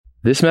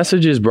This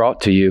message is brought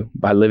to you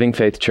by Living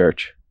Faith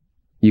Church.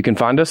 You can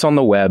find us on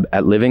the web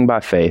at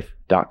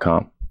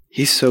livingbyfaith.com.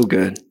 He's so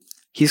good.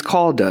 He's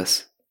called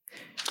us.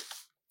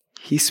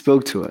 He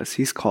spoke to us.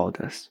 He's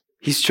called us.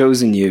 He's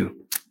chosen you.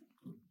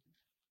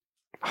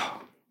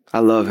 Oh, I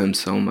love him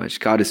so much.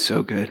 God is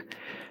so good.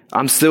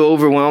 I'm still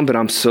overwhelmed, but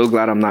I'm so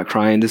glad I'm not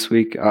crying this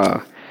week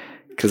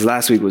because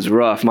last week was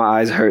rough.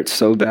 My eyes hurt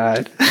so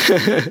bad.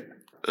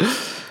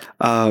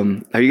 Are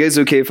you guys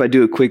okay if I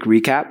do a quick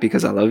recap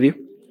because I love you?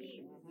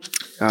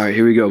 All right,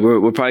 here we go.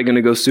 We're probably going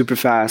to go super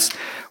fast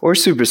or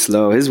super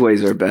slow. His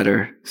ways are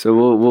better. So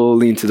we'll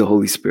lean to the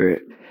Holy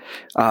Spirit.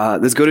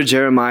 Let's go to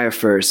Jeremiah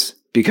first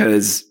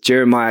because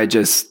Jeremiah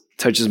just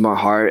touches my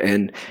heart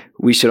and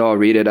we should all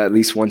read it at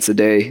least once a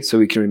day so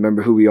we can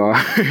remember who we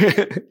are.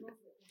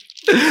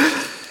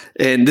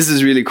 And this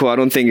is really cool. I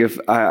don't think if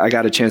I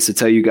got a chance to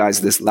tell you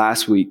guys this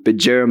last week, but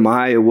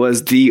Jeremiah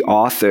was the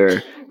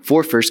author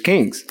for 1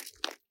 Kings.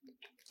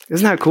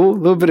 Isn't that cool? A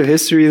little bit of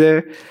history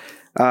there.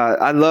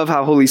 I love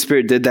how Holy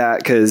Spirit did that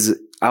because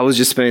I was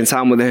just spending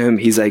time with him.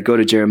 He's like, go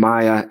to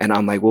Jeremiah. And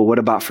I'm like, well, what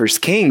about 1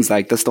 Kings?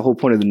 Like, that's the whole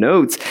point of the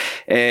notes.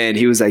 And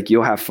he was like,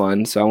 you'll have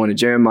fun. So I went to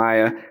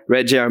Jeremiah,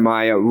 read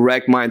Jeremiah,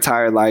 wrecked my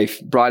entire life,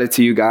 brought it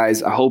to you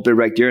guys. I hope it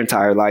wrecked your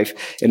entire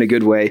life in a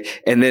good way.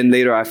 And then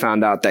later I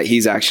found out that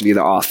he's actually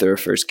the author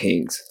of 1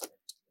 Kings.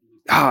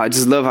 I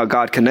just love how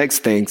God connects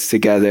things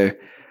together.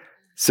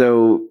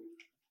 So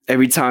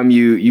every time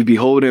you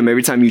behold him,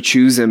 every time you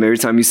choose him, every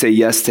time you say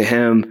yes to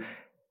him,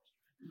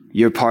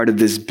 you're part of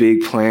this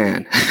big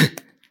plan.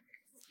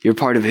 You're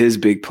part of his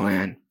big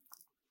plan.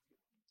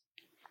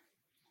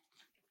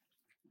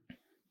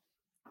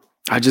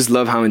 I just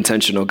love how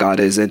intentional God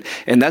is. And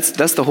that's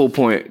the whole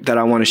point that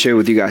I want to share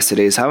with you guys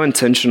today is how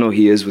intentional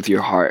he is with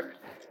your heart.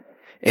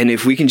 And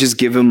if we can just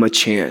give him a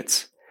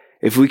chance,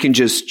 if we can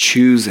just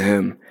choose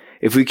him,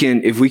 if we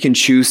can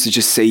choose to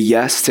just say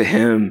yes to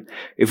him,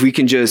 if we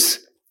can just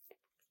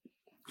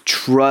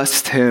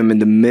trust him in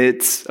the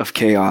midst of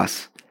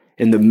chaos,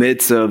 in the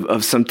midst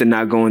of something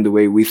not going the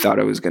way we thought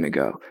it was going to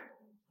go.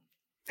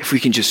 If we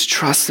can just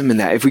trust him in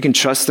that, if we can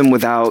trust him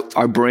without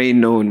our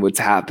brain knowing what's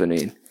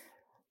happening,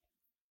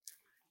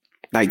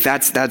 like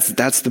that's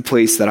the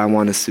place that I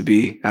want us to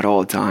be at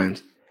all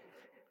times.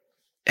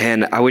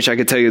 And I wish I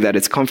could tell you that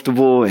it's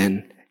comfortable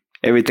and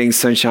everything's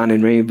sunshine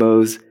and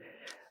rainbows.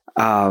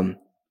 But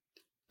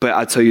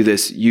I'll tell you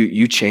this,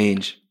 you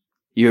change.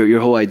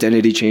 Your whole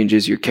identity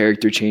changes, your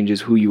character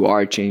changes, who you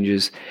are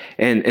changes.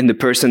 And the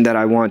person that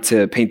I want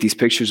to paint these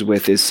pictures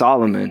with is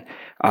Solomon.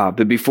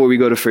 But before we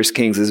go to 1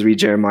 Kings, let's read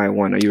Jeremiah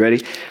 1. Are you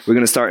ready? We're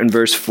going to start in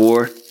verse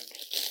 4.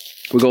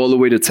 We'll go all the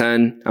way to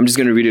 10. I'm just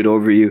going to read it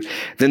over you.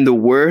 Then the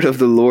word of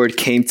the Lord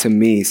came to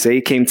me. Say,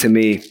 it came to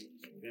me.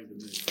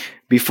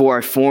 Before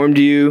I formed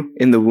you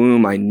in the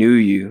womb, I knew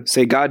you.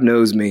 Say, God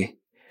knows me.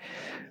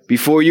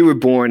 Before you were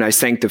born, I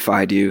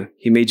sanctified you.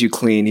 He made you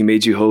clean. He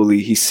made you holy.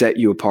 He set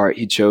you apart.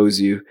 He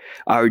chose you.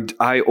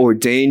 I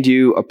ordained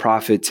you a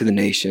prophet to the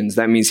nations.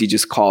 That means he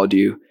just called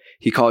you.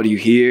 He called you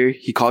here.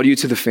 He called you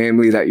to the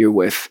family that you're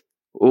with.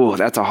 Oh,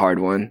 that's a hard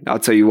one. I'll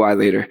tell you why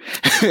later.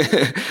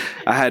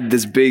 I had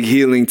this big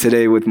healing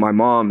today with my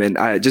mom, and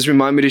I just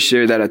remind me to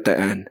share that at the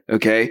end,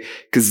 okay?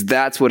 Because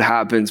that's what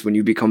happens when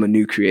you become a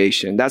new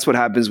creation. That's what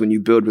happens when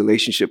you build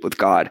relationship with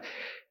God.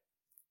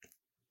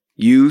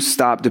 You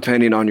stop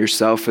depending on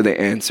yourself for the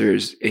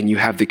answers, and you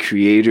have the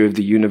creator of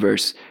the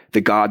universe,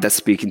 the God that's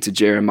speaking to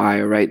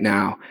Jeremiah right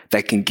now,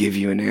 that can give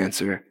you an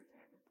answer.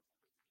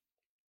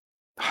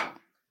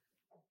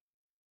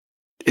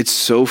 It's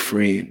so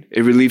freeing.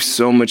 It relieves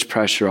so much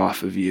pressure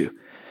off of you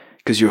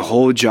because your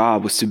whole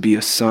job was to be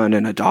a son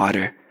and a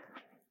daughter.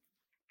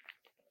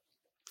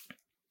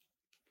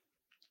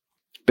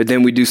 But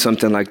then we do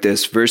something like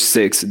this. Verse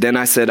 6, then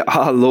I said,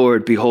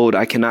 Lord, behold,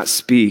 I cannot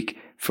speak,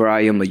 for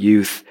I am a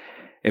youth.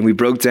 And we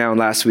broke down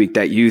last week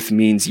that youth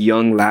means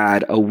young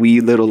lad, a wee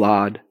little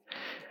lad,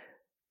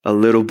 a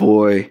little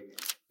boy.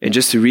 And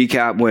just to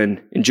recap,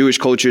 when in Jewish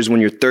cultures,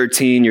 when you're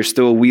 13, you're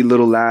still a wee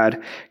little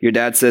lad. Your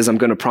dad says, I'm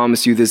going to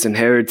promise you this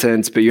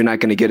inheritance, but you're not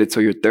going to get it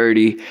till you're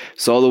 30.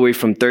 So all the way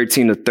from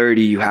 13 to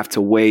 30, you have to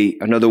wait.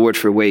 Another word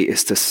for wait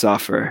is to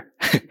suffer.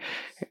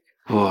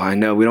 Oh, I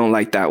know we don't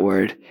like that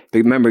word. But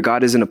remember,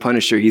 God isn't a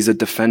punisher. He's a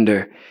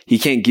defender. He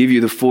can't give you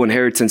the full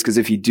inheritance because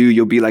if you do,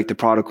 you'll be like the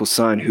prodigal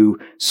son who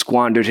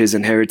squandered his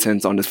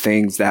inheritance on the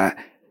things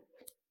that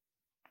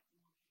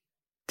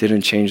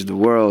didn't change the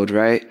world,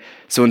 right?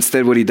 So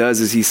instead what he does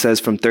is he says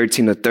from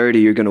 13 to 30,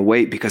 you're going to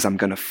wait because I'm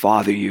going to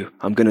father you.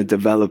 I'm going to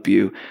develop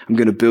you. I'm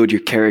going to build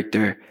your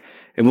character.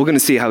 And we're going to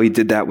see how he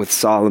did that with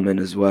Solomon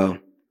as well.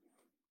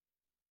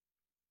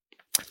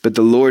 But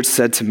the Lord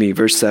said to me,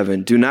 verse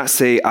 7, do not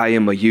say I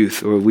am a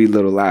youth or a wee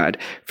little lad,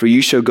 for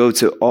you shall go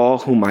to all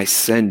whom I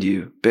send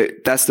you.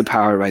 But that's the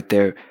power right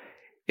there.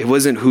 It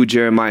wasn't who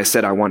Jeremiah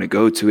said I want to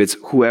go to. It's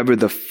whoever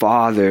the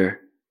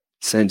Father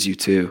sends you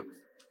to.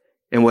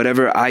 And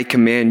whatever I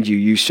command you,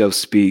 you shall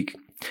speak.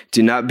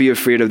 Do not be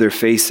afraid of their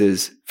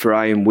faces, for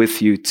I am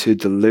with you to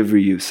deliver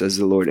you, says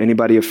the Lord.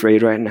 Anybody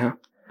afraid right now?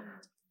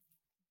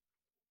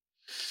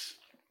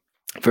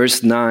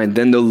 Verse 9,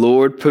 then the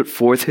Lord put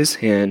forth his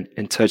hand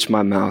and touched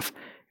my mouth.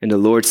 And the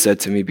Lord said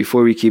to me,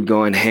 before we keep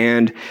going,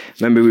 hand,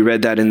 remember we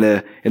read that in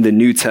the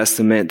New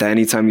Testament, that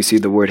anytime you see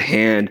the word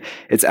hand,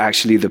 it's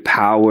actually the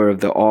power of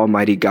the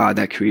Almighty God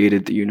that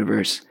created the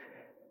universe.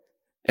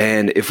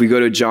 And if we go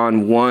to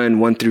John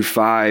 1 through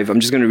 5, I'm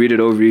just going to read it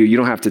over you. You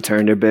don't have to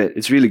turn there, but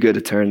it's really good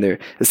to turn there.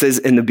 It says,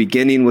 in the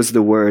beginning was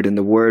the Word, and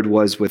the Word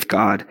was with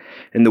God,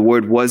 and the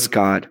Word was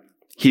God.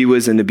 He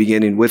was in the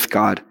beginning with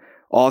God.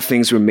 All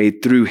things were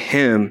made through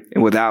him,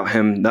 and without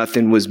him,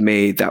 nothing was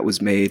made that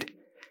was made.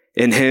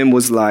 In him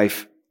was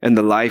life, and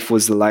the life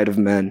was the light of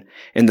men.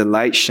 And the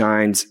light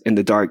shines in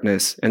the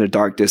darkness, and the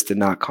darkness did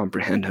not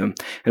comprehend him.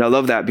 And I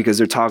love that because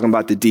they're talking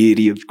about the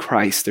deity of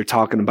Christ. They're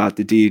talking about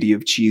the deity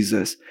of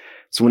Jesus.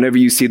 So whenever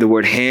you see the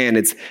word hand,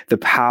 it's the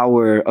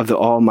power of the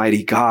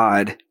Almighty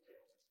God.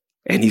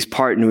 And he's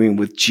partnering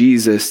with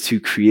Jesus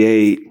to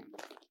create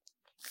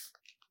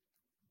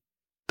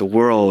the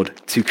world,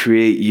 to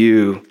create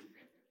you,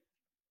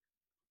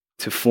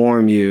 to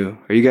form you.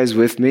 Are you guys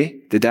with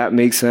me? Did that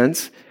make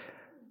sense?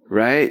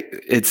 Right?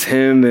 It's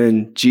him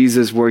and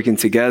Jesus working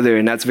together.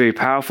 And that's very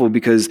powerful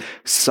because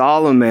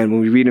Solomon,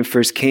 when we read in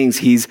 1 Kings,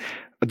 he's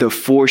the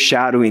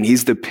foreshadowing.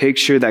 He's the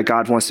picture that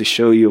God wants to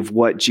show you of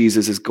what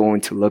Jesus is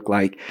going to look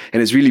like.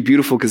 And it's really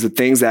beautiful because the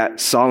things that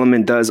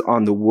Solomon does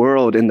on the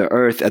world and the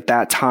earth at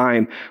that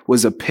time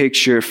was a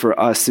picture for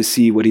us to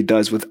see what he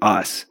does with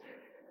us.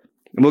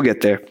 And we'll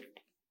get there.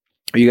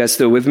 Are you guys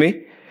still with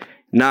me?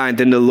 9,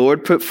 then the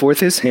Lord put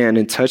forth his hand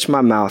and touched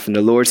my mouth. And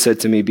the Lord said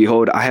to me,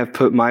 behold, I have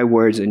put my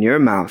words in your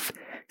mouth.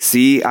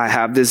 See, I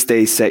have this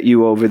day set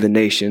you over the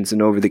nations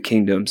and over the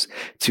kingdoms,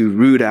 to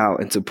root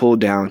out and to pull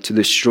down, to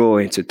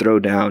destroy and to throw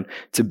down,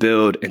 to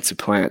build and to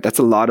plant. That's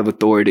a lot of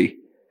authority.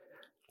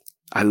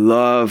 I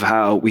love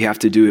how we have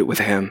to do it with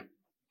him.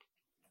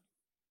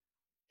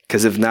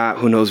 Because if not,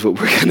 who knows what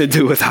we're going to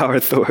do with our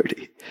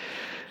authority.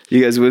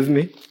 You guys with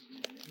me?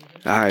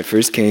 All right,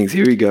 1 Kings,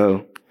 here we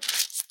go.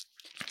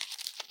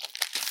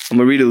 I'm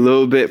going to read a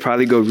little bit,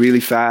 probably go really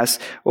fast,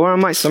 or I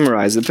might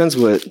summarize. It depends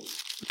what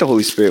the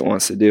Holy Spirit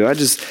wants to do. I'm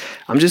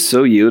just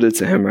so yielded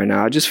to him right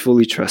now. I just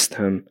fully trust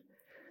him.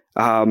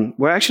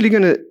 We're actually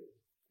going to,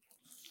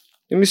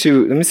 let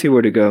me see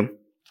where to go.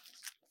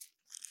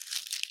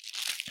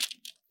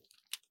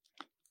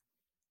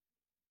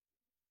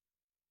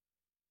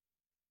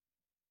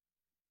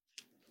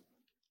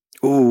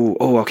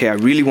 Okay. I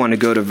really want to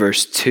go to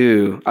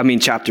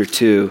chapter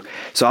 2.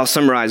 So I'll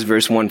summarize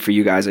verse 1 for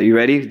you guys. Are you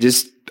ready?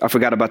 I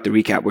forgot about the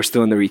recap. We're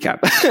still in the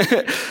recap.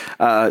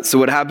 So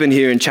what happened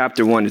here in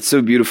chapter 1, it's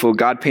so beautiful.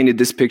 God painted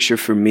this picture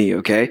for me,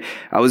 okay?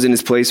 I was in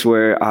this place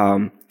where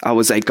I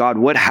was like, God,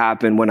 what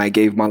happened when I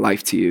gave my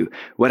life to you?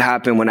 What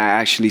happened when I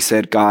actually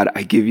said, God,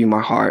 I give you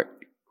my heart.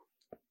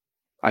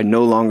 I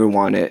no longer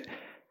want it.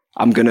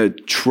 I'm going to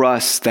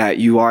trust that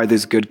you are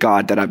this good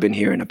God that I've been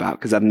hearing about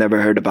because I've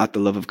never heard about the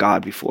love of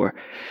God before.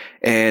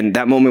 And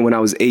that moment when I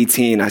was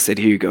 18, I said,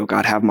 here you go,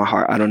 God, have my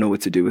heart. I don't know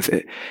what to do with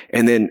it.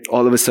 And then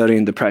all of a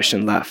sudden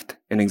depression left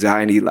and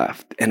anxiety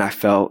left. And I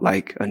felt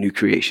like a new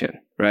creation,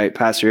 right?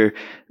 Pastor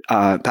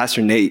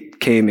Nate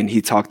came and he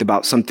talked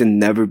about something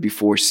never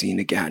before seen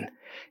again.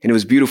 And it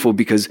was beautiful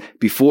because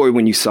before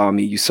when you saw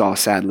me, you saw a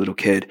sad little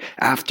kid.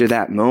 After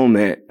that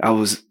moment, I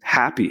was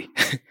happy.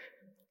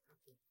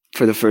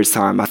 For the first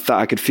time, I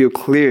thought I could feel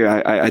clear.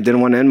 I didn't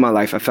want to end my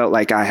life. I felt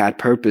like I had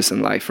purpose in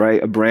life,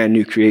 right? A brand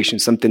new creation,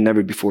 something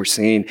never before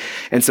seen.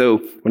 And so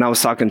when I was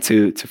talking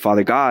to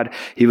Father God,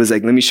 he was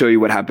like, let me show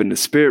you what happened in the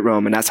spirit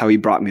realm. And that's how he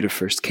brought me to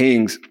 1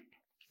 Kings.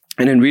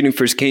 And in reading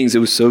 1 Kings, it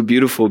was so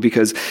beautiful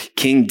because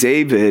King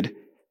David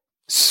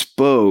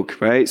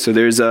spoke, right? So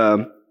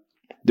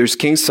there's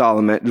King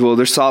Solomon. Well,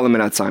 there's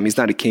Solomon at the time. He's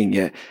not a king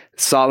yet.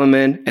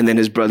 Solomon and then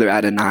his brother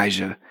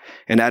Adonijah.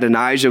 And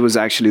Adonijah was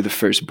actually the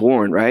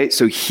firstborn, right?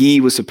 So he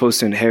was supposed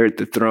to inherit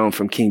the throne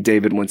from King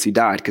David once he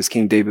died because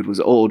King David was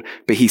old,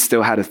 but he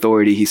still had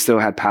authority. He still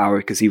had power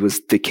because he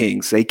was the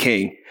king. Say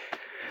king.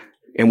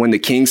 And when the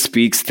king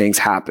speaks, things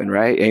happen,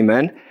 right?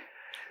 Amen.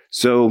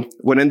 So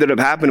what ended up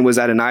happening was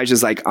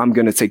Adonijah's like, I'm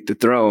going to take the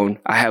throne.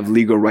 I have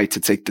legal right to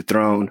take the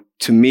throne.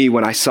 To me,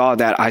 when I saw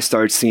that, I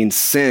started seeing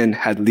sin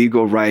had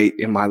legal right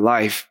in my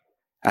life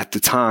at the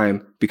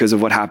time because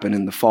of what happened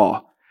in the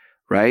fall.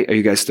 Right? Are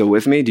you guys still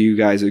with me? Do you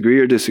guys agree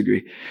or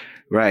disagree?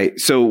 Right.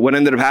 So what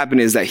ended up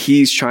happening is that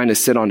he's trying to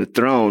sit on the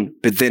throne,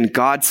 but then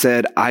God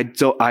said,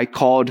 I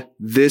called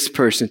this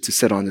person to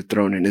sit on the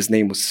throne, and his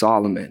name was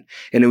Solomon.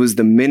 And it was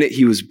the minute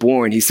he was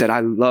born, he said,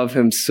 I love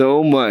him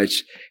so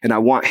much and I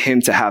want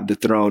him to have the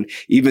throne,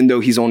 even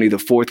though he's only the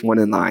fourth one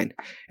in line.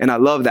 And I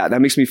love that.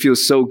 That makes me feel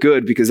so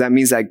good because that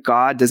means that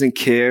God doesn't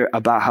care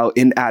about how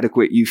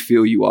inadequate you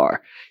feel you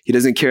are. He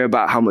doesn't care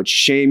about how much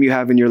shame you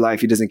have in your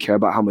life. He doesn't care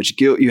about how much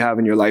guilt you have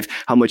in your life,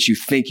 how much you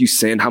think you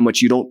sin, how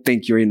much you don't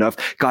think you're enough.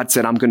 God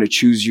said, I'm going to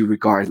choose you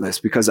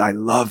regardless because I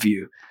love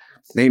you.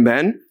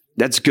 Amen.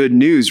 That's good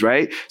news,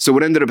 right? So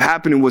what ended up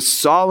happening was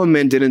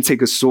Solomon didn't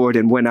take a sword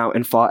and went out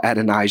and fought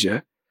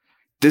Adonijah.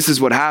 This is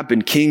what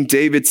happened. King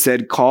David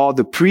said, call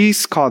the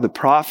priest, call the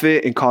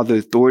prophet, and call the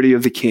authority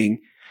of the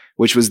king,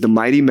 which was the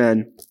mighty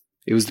men,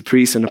 It was the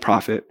priest and the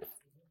prophet.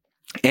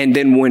 And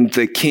then when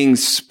the king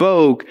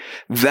spoke,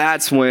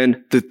 that's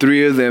when the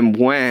three of them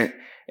went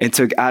and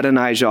took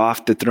Adonijah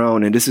off the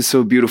throne. And this is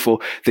so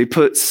beautiful. They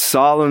put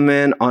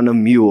Solomon on a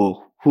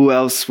mule. Who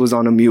else was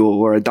on a mule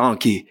or a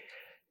donkey?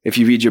 If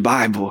you read your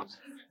Bible.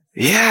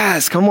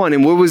 Yes, come on.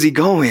 And where was he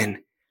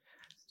going?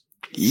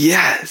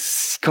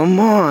 Yes, come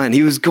on.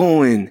 He was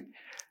going.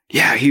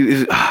 Yeah, he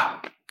was.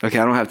 Okay,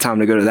 I don't have time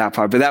to go to that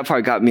part, but that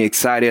part got me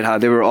excited, how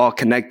they were all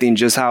connecting,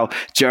 just how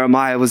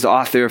Jeremiah was the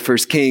author of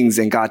First Kings,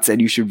 and God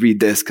said, you should read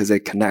this because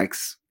it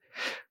connects.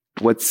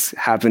 What's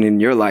happening in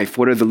your life?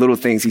 What are the little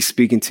things he's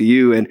speaking to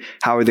you, and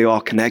how are they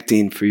all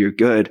connecting for your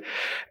good?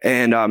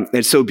 And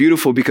it's so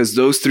beautiful because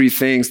those three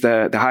things,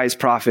 the highest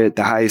prophet,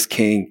 the highest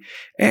king,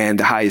 and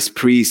the highest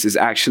priest, is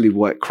actually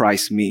what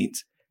Christ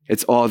means.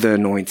 It's all the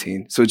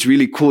anointing. So it's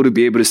really cool to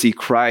be able to see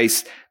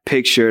Christ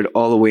pictured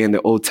all the way in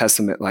the Old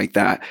Testament like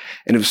that.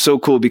 And it was so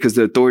cool because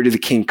the authority of the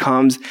king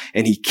comes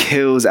and he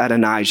kills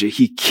Adonijah.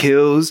 He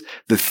kills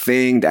the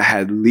thing that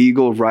had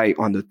legal right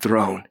on the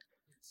throne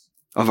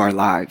of our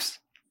lives.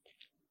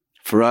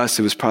 For us,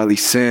 it was probably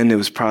sin. It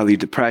was probably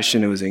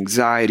depression. It was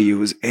anxiety. It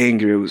was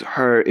anger. It was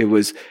hurt. It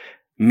was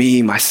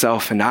me,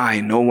 myself, and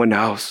I, no one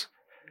else.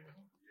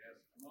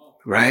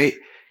 Right?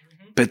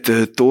 But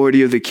the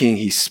authority of the king,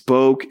 he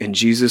spoke, and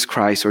Jesus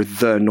Christ, or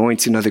the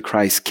anointing of the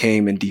Christ,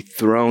 came and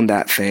dethroned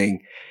that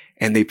thing.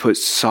 And they put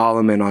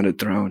Solomon on the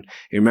throne.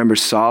 You remember,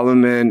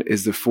 Solomon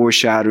is the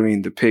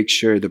foreshadowing, the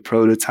picture, the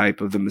prototype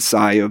of the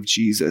Messiah of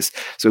Jesus.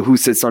 So who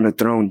sits on the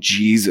throne?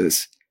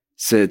 Jesus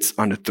sits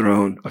on the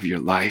throne of your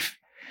life.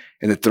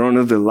 And the throne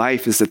of the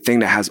life is the thing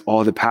that has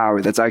all the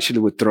power. That's actually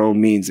what throne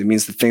means. It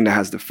means the thing that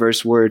has the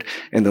first word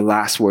and the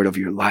last word of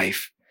your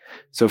life.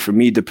 So for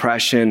me,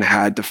 depression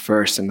had the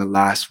first and the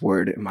last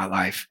word in my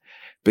life.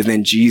 But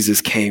then Jesus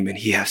came and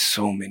he has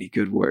so many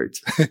good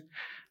words,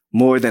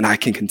 more than I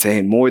can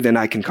contain, more than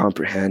I can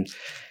comprehend.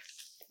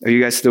 Are you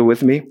guys still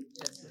with me?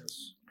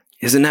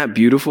 Isn't that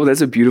beautiful?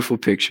 That's a beautiful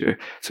picture.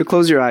 So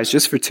close your eyes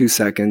just for 2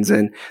 seconds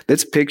and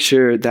let's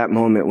picture that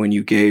moment when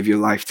you gave your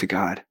life to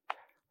God.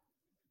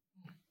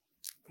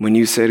 When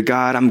you said,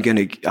 God,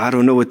 I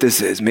don't know what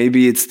this is.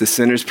 Maybe it's the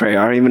sinner's prayer.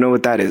 I don't even know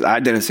what that is. I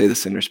didn't say the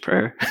sinner's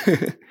prayer.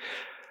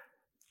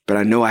 But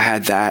I know I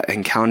had that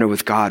encounter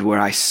with God where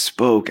I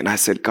spoke and I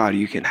said, God,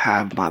 you can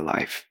have my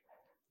life.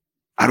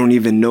 I don't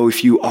even know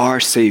if you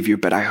are Savior,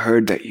 but I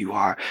heard that you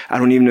are. I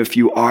don't even know if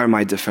you are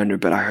my defender,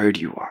 but I heard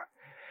you are.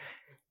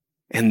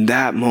 In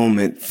that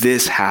moment,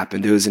 this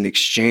happened. There was an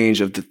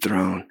exchange of the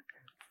throne.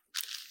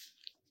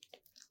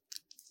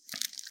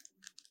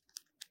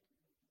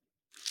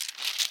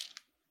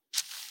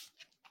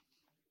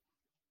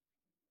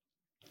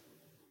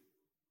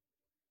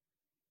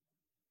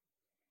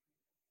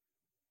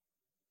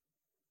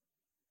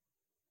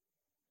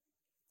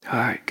 All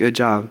right, good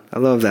job. I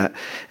love that.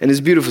 And it's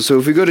beautiful. So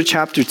if we go to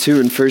chapter 2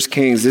 in 1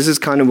 Kings, this is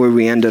kind of where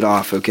we ended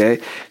off, okay?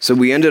 So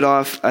we ended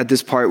off at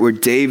this part where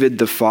David,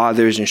 the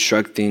father, is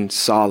instructing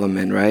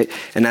Solomon, right?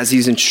 And as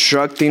he's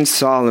instructing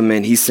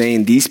Solomon, he's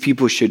saying, these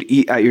people should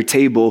eat at your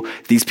table.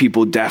 These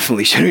people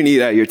definitely shouldn't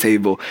eat at your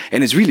table.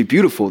 And it's really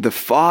beautiful. The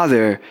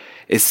father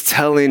is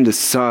telling the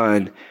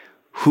son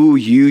who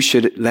you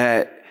should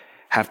let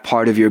have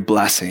part of your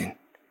blessing,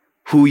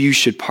 who you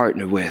should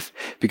partner with.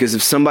 Because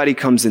if somebody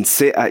comes and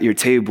sit at your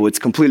table, it's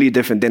completely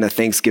different than a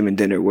Thanksgiving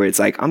dinner where it's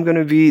like, I'm going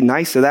to be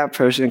nice to that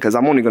person because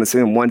I'm only going to see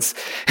them once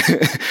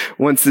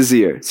this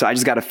year. So I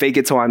just got to fake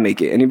it till I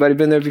make it. Anybody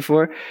been there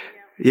before?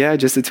 Yeah,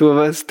 just the two of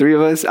us, three of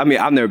us. I mean,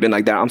 I've never been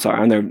like that. I'm sorry.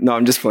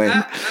 I'm just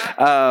playing.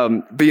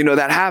 But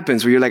that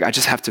happens where you're like, I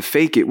just have to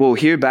fake it. Well,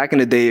 here back in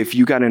the day, if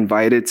you got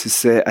invited to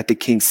sit at the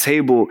king's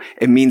table,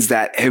 it means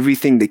that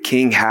everything the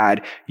king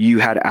had, you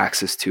had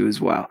access to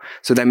as well.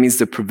 So that means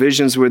the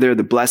provisions were there,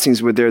 the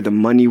blessings were there, the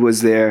money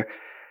was there,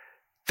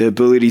 the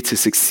ability to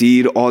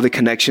succeed, all the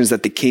connections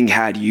that the king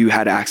had, you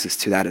had access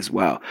to that as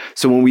well.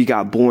 So when we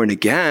got born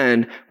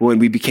again, when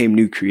we became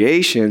new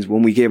creations,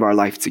 when we gave our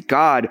life to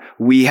God,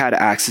 we had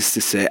access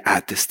to sit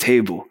at this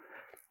table.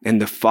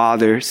 And the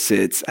Father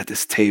sits at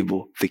this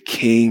table. The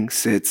King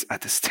sits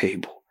at this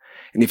table.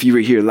 And if you were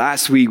here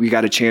last week, we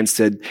got a chance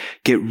to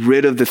get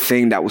rid of the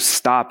thing that was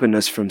stopping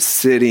us from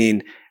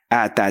sitting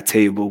at that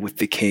table with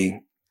the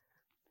King.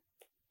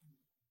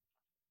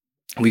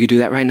 We could do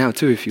that right now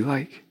too, if you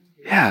like.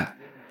 Yeah.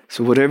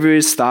 So whatever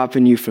is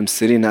stopping you from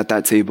sitting at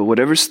that table,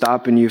 whatever's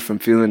stopping you from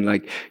feeling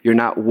like you're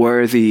not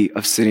worthy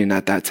of sitting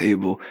at that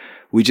table,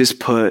 we just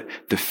put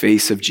the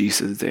face of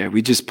Jesus there.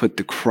 We just put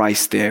the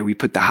Christ there. We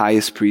put the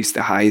highest priest,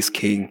 the highest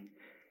king,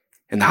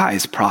 and the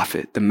highest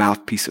prophet, the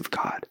mouthpiece of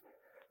God,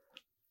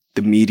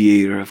 the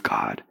mediator of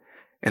God,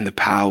 and the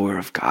power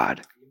of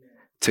God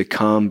to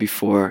come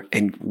before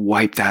and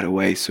wipe that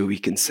away so we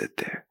can sit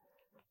there.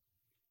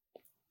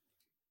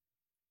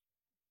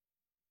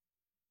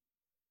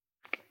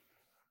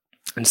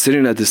 And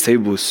sitting at this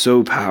table is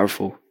so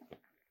powerful.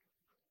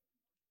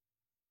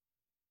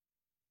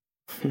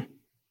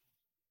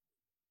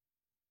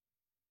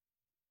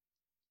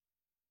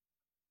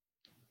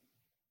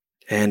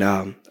 And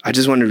I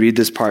just want to read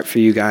this part for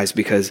you guys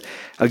because,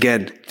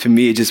 again, to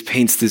me, it just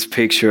paints this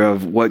picture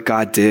of what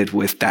God did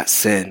with that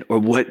sin or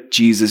what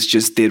Jesus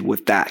just did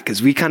with that.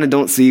 Because we kind of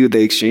don't see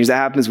the exchange that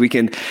happens.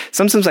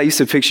 Sometimes I used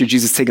to picture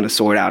Jesus taking a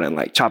sword out and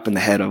like chopping the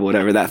head of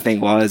whatever that thing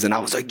was. And I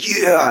was like,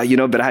 yeah,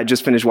 but I had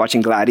just finished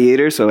watching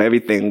Gladiator. So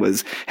everything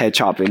was head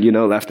chopping,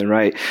 left and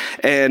right.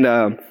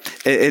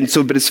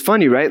 But it's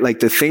funny, right? Like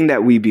the thing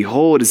that we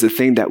behold is the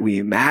thing that we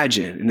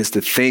imagine. And it's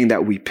the thing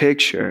that we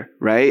picture,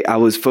 right? I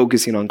was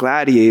focusing on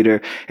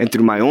Gladiator, and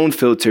through my own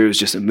filter, it was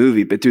just a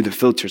movie. But through the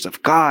filters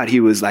of God, he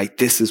was like,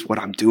 this is what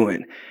I'm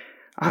doing.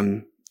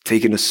 I'm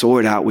taking a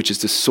sword out, which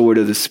is the sword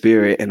of the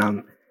Spirit, and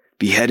I'm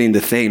beheading the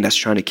thing that's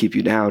trying to keep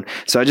you down.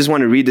 So I just want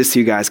to read this to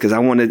you guys because I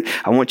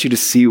want you to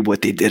see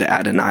what they did to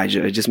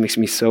Adonijah. It just makes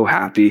me so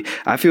happy.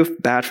 I feel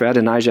bad for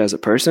Adonijah as a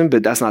person,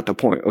 but that's not the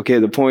point. Okay,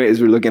 the point is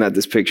we're looking at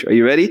this picture. Are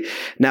you ready?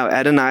 Now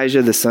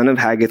Adonijah, the son of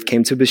Haggith,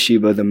 came to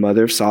Bathsheba, the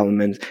mother of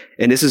Solomon,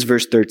 and this is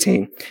verse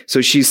 13.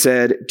 So she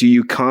said, do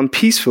you come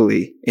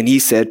peacefully? And he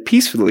said,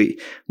 peacefully.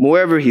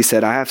 Moreover, he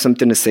said, I have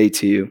something to say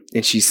to you.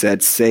 And she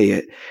said, say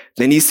it.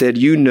 Then he said,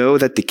 you know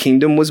that the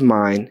kingdom was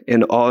mine,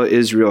 and all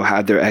Israel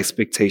had their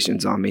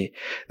expectations on me,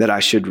 that I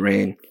should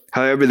reign.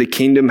 However, the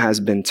kingdom has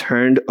been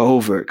turned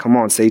over. Come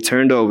on, say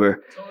turned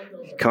over.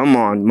 Come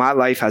on, my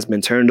life has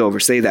been turned over.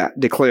 Say that,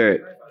 declare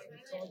it.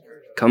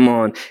 Come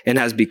on, and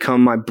has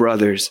become my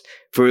brother's.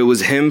 For it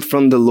was him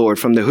from the Lord.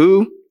 From the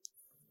who?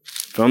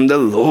 From the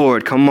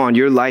Lord. Come on,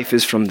 your life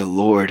is from the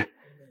Lord.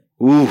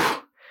 Ooh.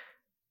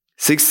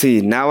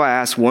 16, now I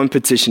ask one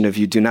petition of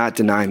you, do not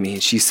deny me.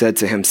 And she said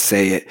to him,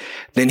 say it.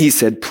 Then he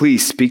said,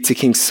 please speak to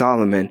King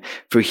Solomon,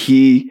 for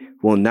he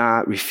will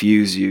not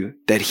refuse you,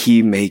 that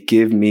he may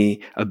give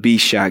me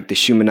Abishag, the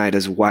Shumanite,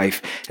 as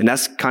wife. And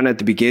that's kind of at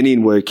the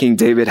beginning where King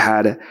David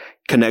had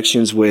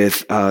connections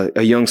with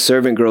a young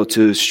servant girl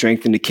to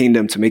strengthen the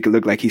kingdom, to make it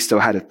look like he still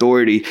had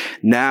authority.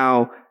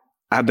 Now,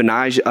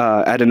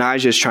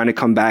 Adonijah is trying to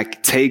come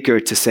back, take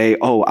her to say,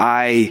 oh,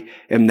 I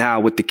am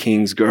now with the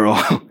king's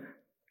girl.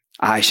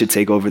 I should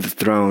take over the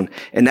throne.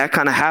 And that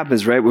kind of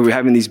happens, right? Where we're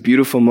having these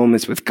beautiful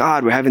moments with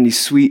God. We're having these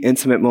sweet,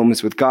 intimate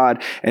moments with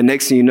God. And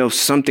next thing you know,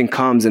 something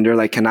comes and they're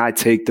like, can I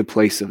take the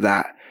place of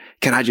that?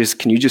 Can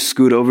you just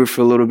scoot over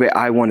for a little bit?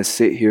 I want to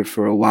sit here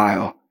for a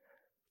while.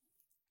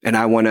 And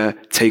I want to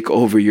take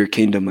over your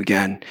kingdom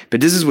again.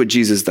 But this is what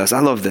Jesus does. I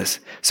love this.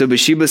 So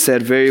Bathsheba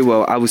said, very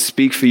well, I will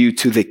speak for you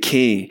to the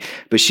king.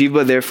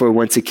 Bathsheba therefore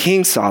went to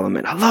King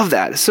Solomon. I love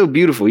that. It's so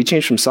beautiful. He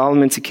changed from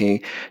Solomon to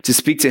king to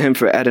speak to him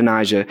for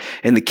Adonijah.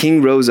 And the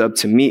king rose up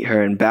to meet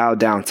her and bowed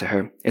down to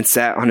her and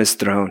sat on his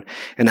throne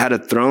and had a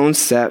throne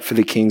set for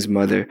the king's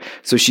mother.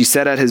 So she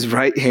sat at his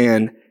right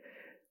hand.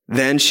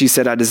 Then she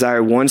said, I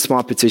desire one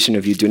small petition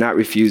of you. Do not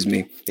refuse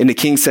me. And the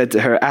king said to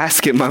her,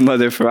 ask it, my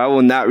mother, for I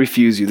will not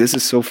refuse you. This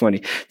is so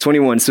funny.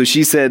 21. So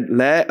she said,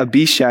 let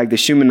Abishag the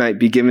Shumanite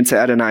be given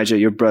to Adonijah,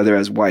 your brother,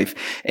 as wife.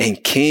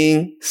 And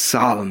King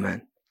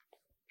Solomon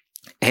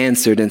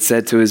answered and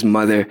said to his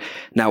mother,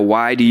 now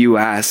why do you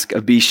ask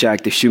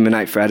Abishag the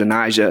Shumanite for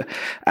Adonijah?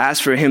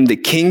 Ask for him the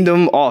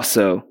kingdom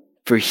also,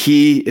 for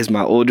he is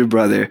my older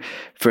brother.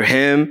 For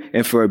him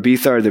and for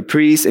Abithar the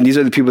priest, and these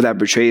are the people that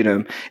betrayed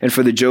him, and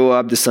for the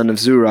Joab the son of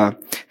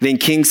Zurah. Then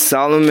King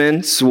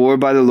Solomon swore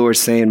by the Lord,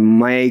 saying,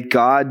 may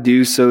God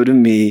do so to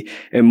me,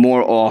 and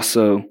more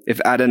also, if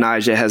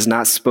Adonijah has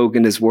not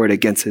spoken this word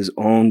against his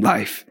own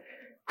life.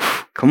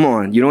 Come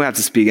on, you don't have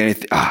to speak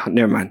anything.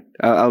 Never mind.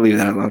 I'll leave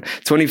that alone.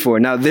 24.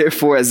 Now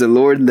therefore, as the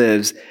Lord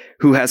lives,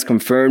 who has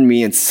confirmed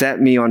me and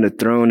set me on the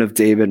throne of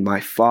David, my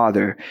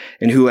father,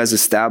 and who has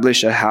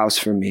established a house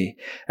for me,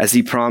 as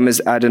he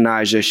promised,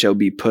 Adonijah shall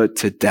be put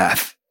to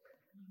death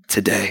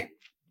today.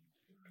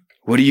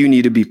 What do you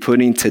need to be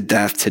putting to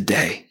death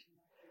today?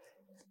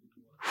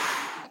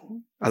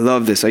 I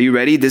love this. Are you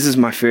ready? This is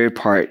my favorite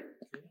part.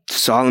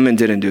 Solomon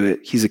didn't do it.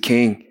 He's a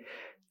king.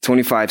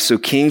 25. So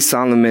King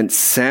Solomon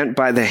sent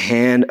by the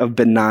hand of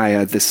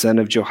Benaiah, the son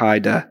of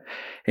Jehoiada,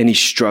 and he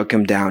struck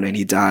him down and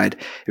he died.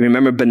 And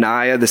remember,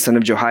 Benaiah, the son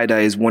of Jehoiada,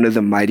 is one of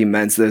the mighty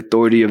men, the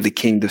authority of the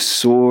king, the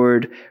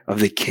sword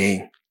of the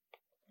king.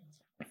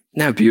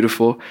 Isn't that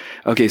beautiful?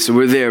 Okay, so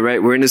we're there,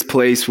 right? We're in this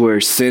place where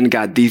sin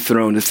got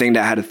dethroned. The thing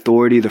that had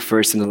authority, the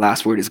first and the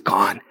last word, is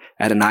gone.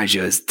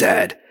 Adonijah is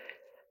dead.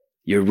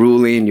 You're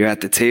ruling, you're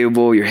at the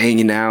table, you're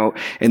hanging out.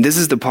 And this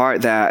is the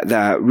part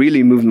that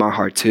really moved my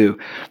heart too.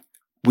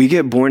 We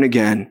get born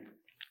again.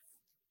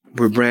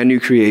 We're brand new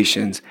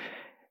creations.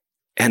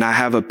 And I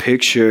have a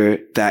picture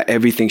that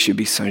everything should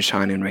be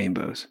sunshine and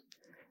rainbows.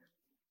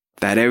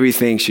 That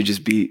everything should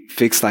just be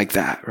fixed like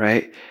that,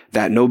 right?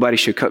 That nobody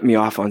should cut me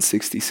off on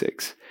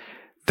 66.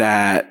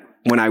 That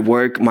when I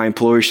work, my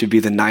employer should be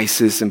the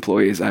nicest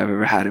employees I've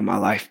ever had in my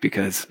life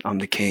because I'm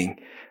the king,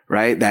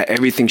 right? That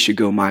everything should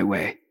go my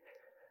way.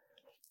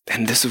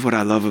 And this is what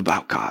I love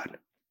about God.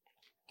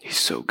 He's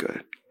so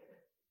good.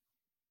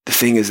 The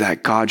thing is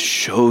that God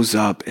shows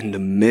up in the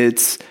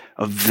midst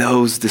of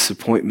those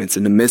disappointments,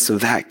 in the midst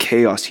of that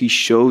chaos. He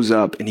shows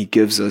up and he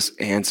gives us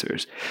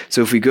answers.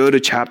 So if we go to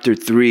chapter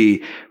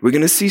 3, we're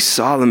going to see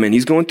Solomon.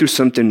 He's going through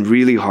something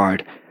really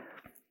hard.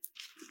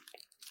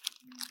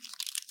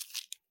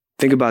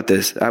 Think about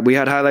this. We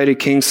had highlighted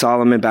King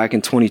Solomon back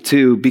in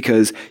 22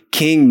 because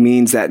king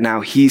means that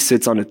now he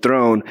sits on the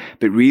throne,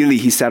 but really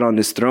he sat on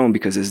this throne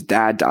because his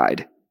dad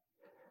died.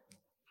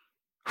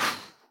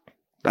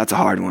 That's a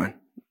hard one.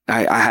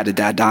 I had a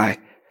dad die,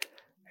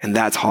 and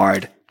that's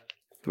hard,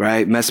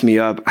 right? Messed me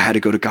up. I had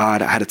to go to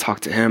God. I had to talk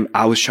to him.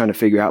 I was trying to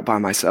figure out by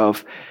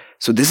myself.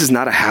 So this is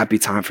not a happy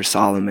time for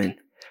Solomon,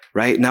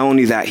 right? Not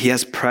only that, he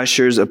has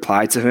pressures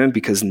applied to him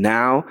because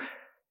now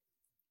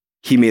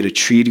he made a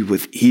treaty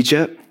with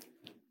Egypt.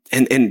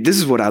 And this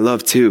is what I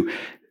love too.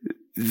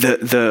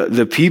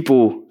 The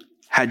people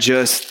had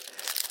just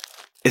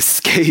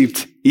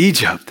escaped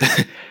Egypt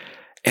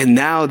and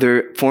now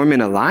they're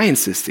forming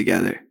alliances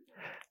together.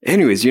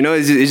 Anyways,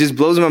 it just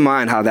blows my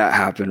mind how that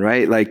happened,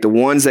 right? Like the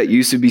ones that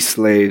used to be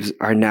slaves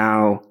are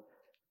now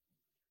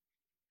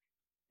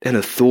an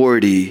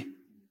authority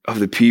of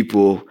the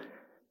people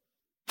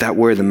that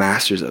were the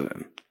masters of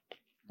him.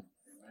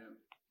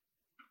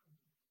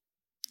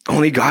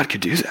 Only God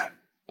could do that.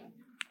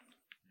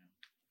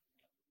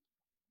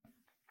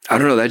 I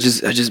don't know, that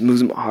just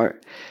moves my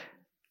heart.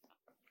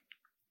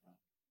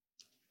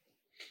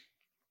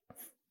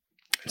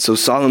 So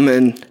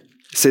Solomon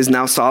says,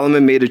 now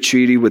Solomon made a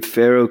treaty with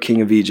Pharaoh, king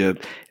of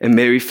Egypt, and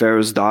married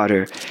Pharaoh's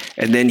daughter.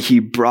 And then he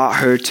brought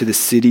her to the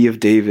city of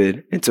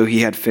David until he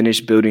had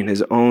finished building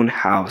his own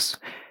house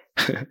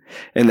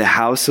and the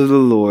house of the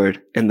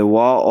Lord and the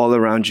wall all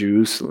around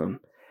Jerusalem.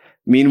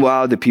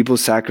 Meanwhile, the people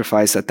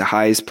sacrificed at the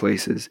highest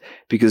places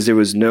because there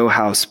was no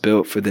house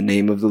built for the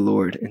name of the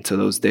Lord until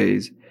those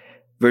days.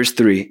 Verse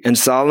 3, and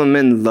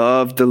Solomon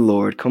loved the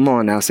Lord. Come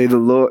on now, say the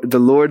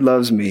Lord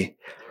loves me.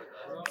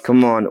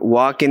 Come on,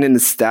 walking in the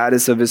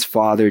status of his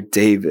father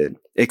David,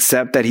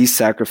 except that he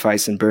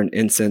sacrificed and burned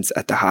incense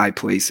at the high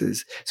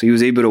places. So he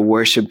was able to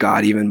worship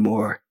God even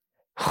more.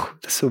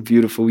 That's so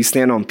beautiful. We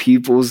stand on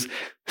people's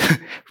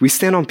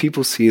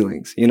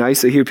ceilings. I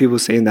used to hear people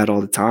saying that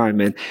all the time.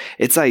 And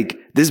it's like,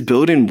 this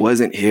building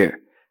wasn't here.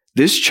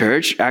 This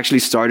church actually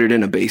started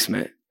in a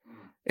basement.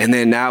 And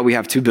then now we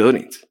have 2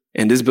 buildings.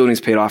 And this building's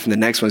paid off and the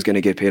next one's going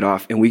to get paid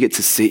off. And we get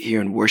to sit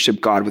here and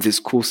worship God with this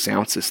cool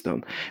sound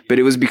system. But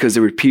it was because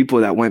there were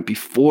people that went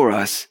before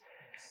us.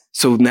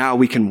 So now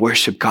we can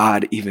worship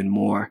God even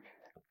more.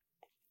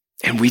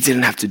 And we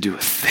didn't have to do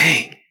a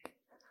thing.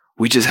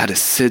 We just had to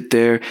sit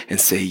there and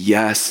say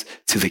yes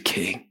to the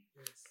King.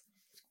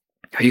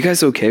 Are you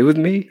guys okay with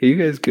me? Are you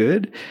guys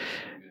good?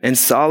 And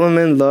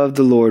Solomon loved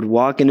the Lord,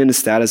 walking in the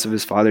status of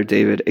his father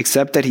David,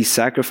 except that he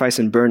sacrificed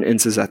and burned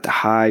incense at the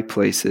high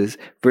places.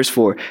 Verse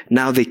 4,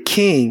 now the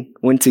king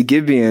went to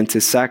Gibeon to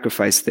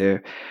sacrifice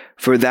there,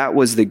 for that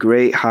was the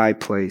great high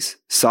place.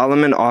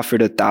 Solomon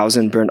offered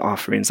 1,000 burnt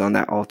offerings on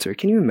that altar.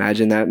 Can you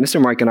imagine that?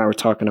 Mr. Mark and I were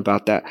talking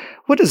about that.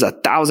 What does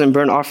 1,000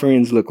 burnt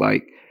offerings look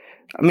like?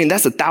 I mean,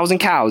 that's 1,000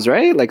 cows,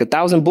 right? Like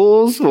 1,000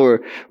 bulls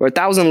or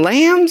 1,000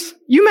 lambs.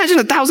 You imagine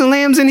 1,000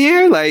 lambs in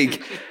here?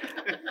 Like,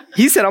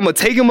 he said, I'm going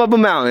to take them up a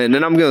mountain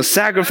and I'm going to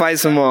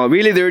sacrifice them all.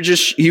 Really,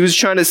 he was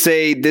trying to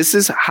say, this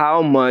is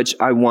how much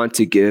I want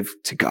to give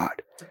to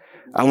God.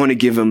 I want to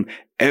give him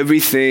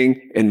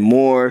everything and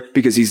more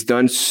because he's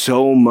done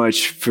so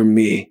much for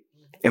me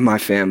and my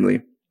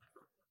family.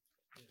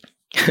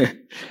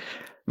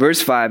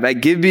 Verse 5,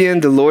 at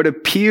Gibeon, the Lord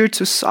appeared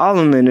to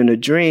Solomon in a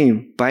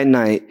dream by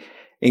night.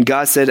 And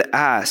God said,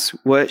 ask,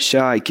 what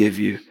shall I give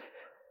you?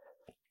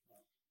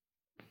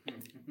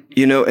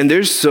 And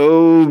there's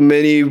so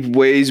many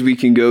ways we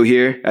can go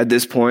here at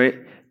this point,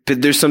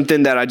 but there's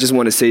something that I just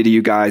want to say to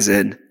you guys.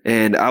 And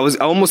I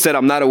almost said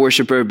I'm not a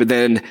worshiper, but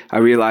then I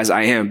realized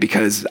I am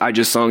because I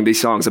just sung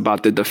these songs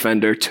about the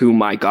defender to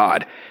my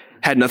God.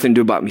 Had nothing to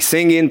do about me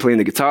singing, playing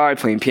the guitar,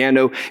 playing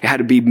piano. It had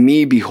to be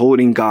me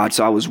beholding God.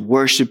 So I was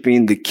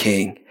worshiping the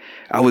King.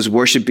 I was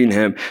worshiping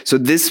him. So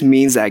this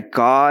means that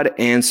God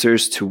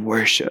answers to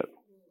worship.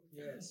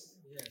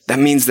 That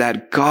means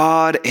that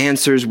God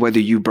answers whether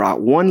you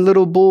brought 1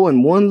 little bull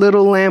and 1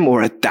 little lamb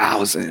or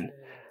 1,000.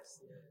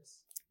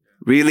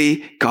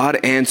 Really, God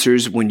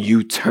answers when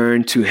you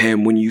turn to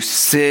him, when you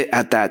sit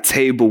at that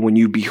table, when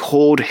you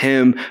behold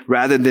him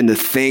rather than the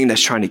thing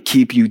that's trying to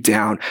keep you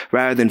down,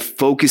 rather than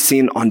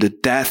focusing on the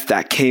death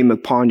that came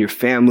upon your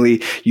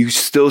family. You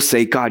still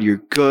say, God,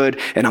 you're good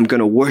and I'm going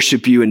to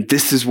worship you. And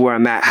this is where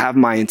I'm at, have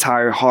my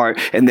entire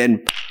heart. And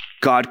then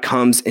God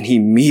comes and he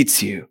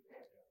meets you.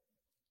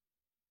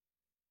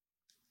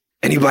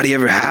 Anybody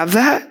ever have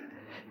that?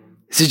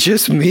 Is it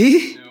just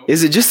me?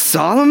 Is it just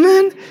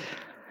Solomon?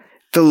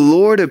 The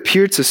Lord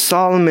appeared to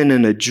Solomon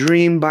in a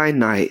dream by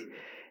night,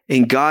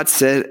 and God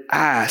said,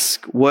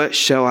 ask, what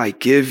shall I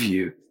give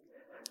you?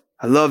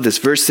 I love this.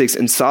 Verse 6,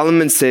 and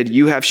Solomon said,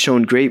 you have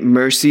shown great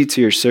mercy to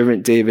your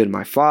servant David,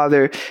 my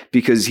father,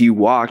 because he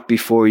walked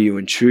before you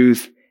in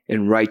truth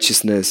and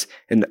righteousness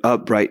and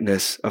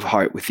uprightness of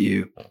heart with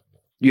you.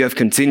 You have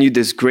continued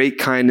this great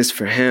kindness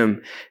for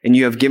him, and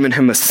you have given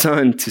him a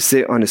son to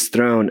sit on his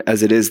throne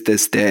as it is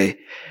this day.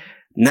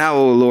 Now,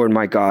 O Lord,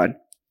 my God,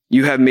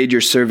 you have made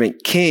your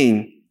servant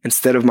king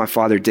instead of my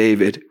father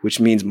David,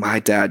 which means my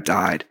dad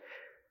died.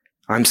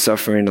 I'm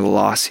suffering a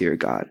loss here,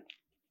 God.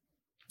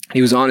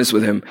 He was honest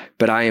with him,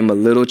 but I am a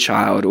little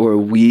child or a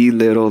wee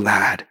little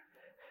lad.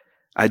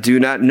 I do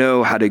not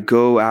know how to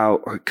go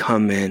out or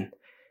come in.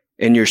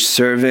 And your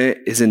servant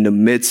is in the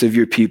midst of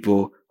your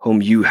people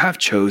whom you have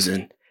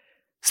chosen.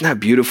 Isn't that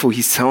beautiful?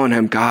 He's telling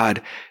him,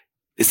 God,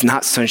 it's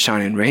not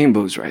sunshine and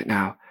rainbows right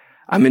now.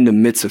 I'm in the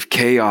midst of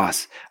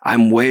chaos.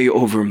 I'm way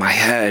over my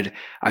head.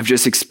 I've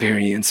just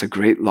experienced a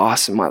great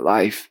loss in my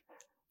life.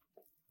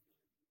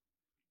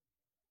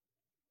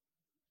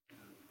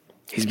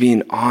 He's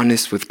being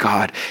honest with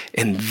God.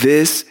 And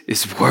this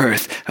is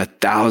worth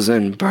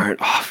 1,000 burnt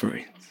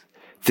offerings.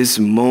 This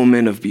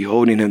moment of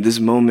beholding him, this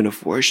moment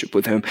of worship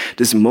with him,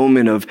 this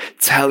moment of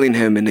telling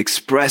him and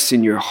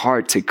expressing your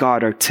heart to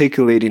God,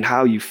 articulating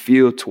how you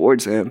feel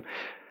towards him.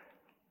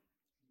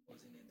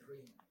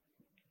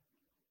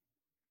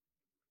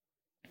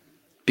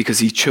 Because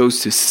he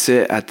chose to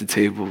sit at the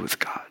table with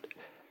God.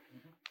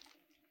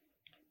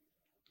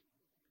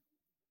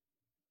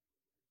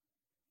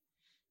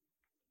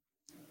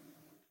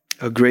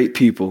 A great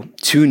people,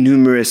 too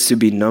numerous to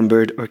be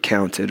numbered or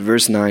counted.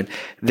 Verse 9,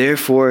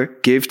 therefore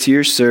give to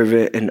your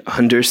servant an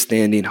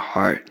understanding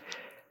heart.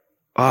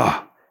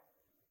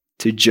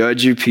 To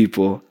judge your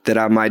people, that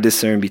I might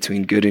discern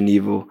between good and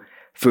evil.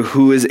 For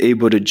who is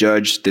able to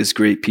judge this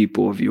great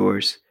people of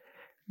yours?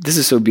 This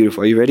is so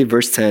beautiful. Are you ready?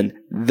 Verse 10,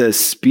 the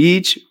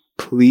speech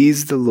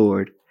pleased the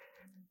Lord,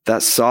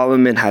 that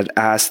Solomon had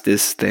asked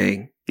this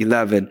thing.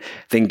 11,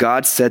 then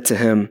God said to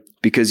him,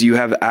 because you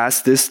have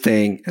asked this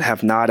thing and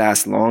have not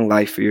asked long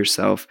life for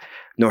yourself,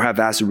 nor have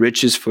asked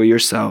riches for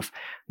yourself,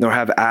 nor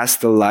have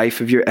asked the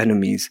life of your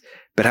enemies,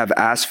 but have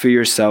asked for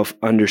yourself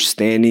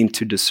understanding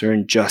to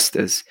discern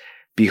justice.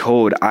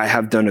 Behold, I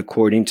have done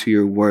according to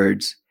your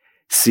words.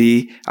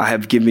 See, I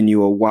have given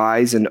you a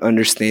wise and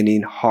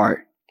understanding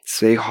heart.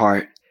 Say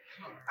heart.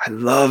 I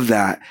love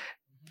that.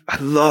 I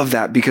love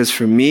that because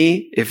for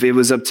me, if it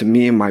was up to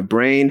me and my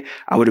brain,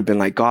 I would have been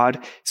like,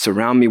 God,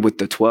 surround me with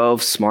the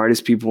 12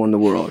 smartest people in the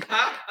world.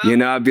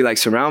 I'd be like,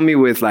 surround me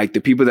with like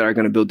the people that are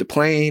going to build the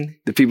plane,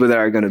 the people that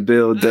are going to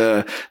build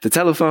the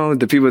telephone,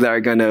 the people that are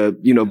going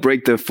to,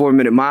 break the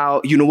 4-minute mile.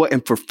 You know what?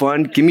 And for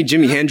fun, give me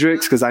Jimi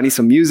Hendrix because I need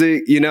some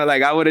music.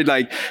 I would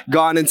have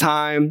gone in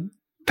time,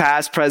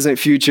 past, present,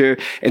 future,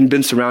 and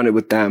been surrounded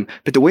with them.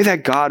 But the way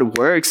that God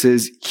works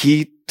is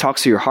he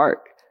talks to your heart.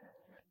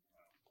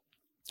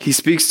 He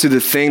speaks to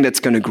the thing that's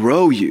going to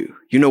grow you.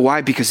 You know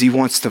why? Because he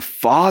wants to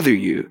father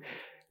you.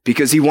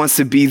 Because he wants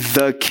to be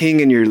the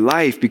king in your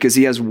life. Because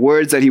he has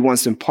words that he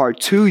wants to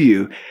impart to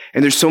you.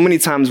 And there's so many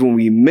times when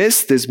we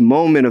miss this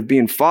moment of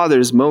being fathered,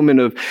 this moment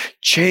of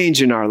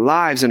change in our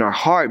lives, in our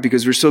heart,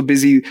 because we're so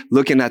busy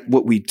looking at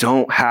what we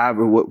don't have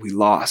or what we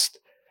lost.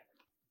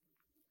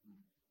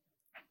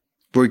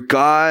 Where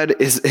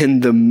God is in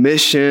the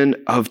mission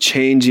of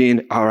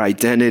changing our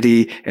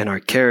identity and our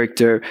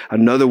character.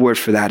 Another word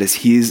for that is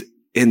he's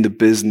in the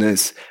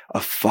business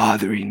of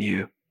fathering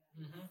you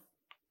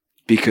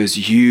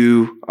because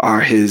you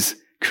are his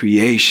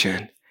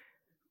creation.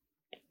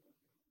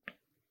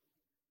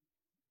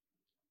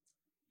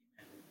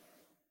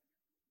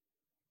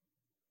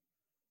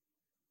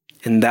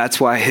 And that's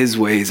why his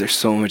ways are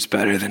so much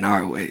better than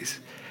our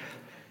ways.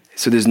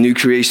 So this new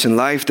creation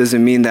life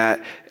doesn't mean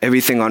that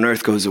everything on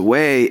earth goes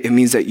away. It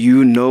means that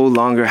you no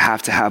longer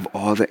have to have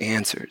all the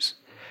answers.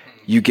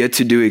 You get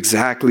to do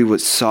exactly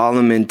what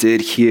Solomon did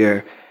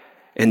here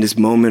in this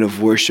moment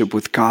of worship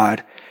with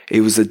God.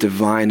 It was a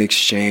divine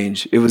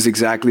exchange. It was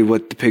exactly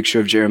what the picture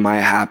of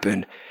Jeremiah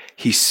happened.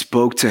 He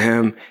spoke to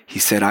him. He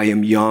said, I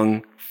am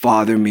young,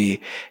 father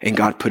me. And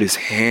God put his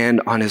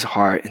hand on his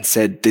heart and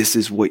said, this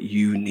is what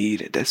you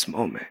need at this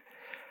moment.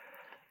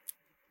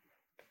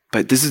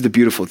 But this is the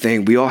beautiful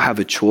thing. We all have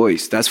a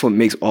choice. That's what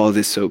makes all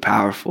this so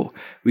powerful.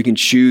 We can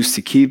choose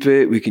to keep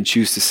it. We can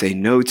choose to say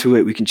no to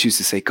it. We can choose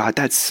to say, God,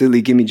 that's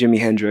silly. Give me Jimi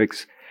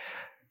Hendrix.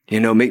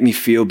 Make me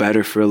feel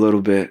better for a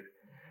little bit.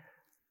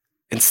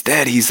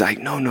 Instead, he's like,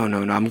 no.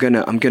 I'm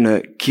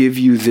gonna give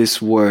you this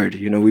word.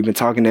 We've been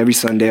talking every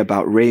Sunday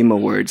about Rhema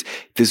words,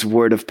 this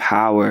word of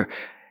power,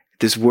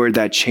 this word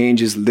that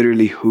changes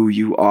literally who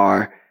you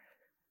are.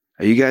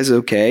 Are you guys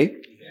okay?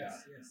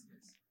 Yes.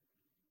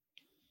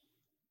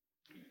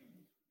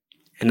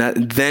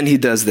 And then he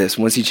does this.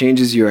 Once he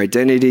changes your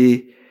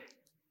identity,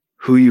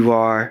 who you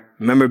are.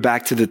 Remember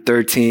back to the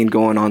 13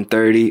 going on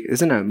 30.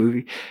 Isn't that a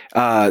movie?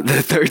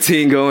 The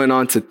 13 going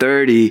on to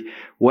 30.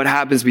 What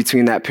happens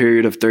between that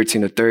period of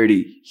 13 to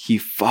 30? He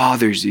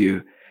fathers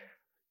you.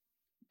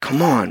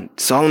 Come on.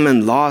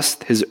 Solomon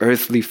lost his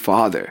earthly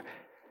father.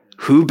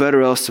 Who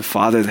better else to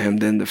father him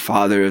than the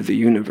father of the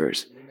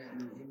universe?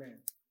 Amen.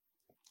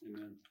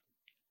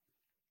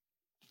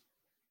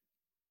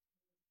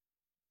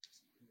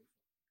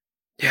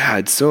 Yeah,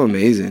 it's so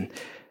amazing.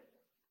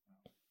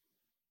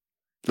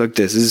 Look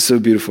this is so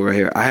beautiful right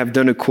here. I have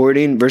done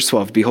according, verse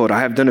 12, behold, I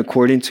have done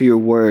according to your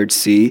word.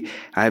 See,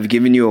 I have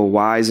given you a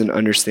wise and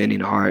understanding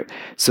heart,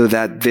 so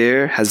that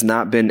there has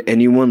not been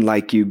anyone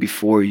like you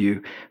before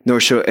you, nor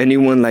shall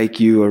anyone like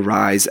you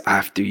arise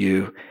after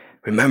you.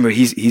 Remember,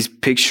 he's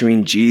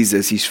picturing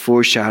Jesus. He's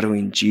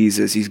foreshadowing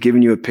Jesus. He's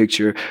giving you a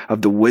picture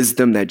of the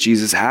wisdom that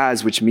Jesus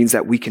has, which means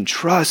that we can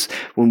trust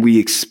when we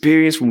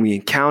experience, when we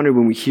encounter,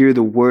 when we hear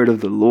the word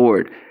of the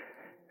Lord.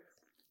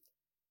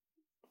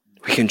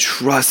 We can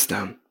trust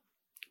them.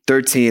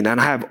 13, and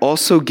I have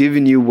also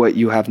given you what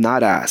you have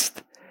not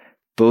asked,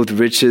 both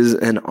riches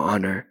and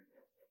honor.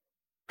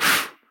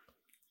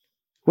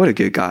 What a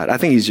good God. I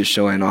think he's just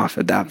showing off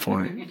at that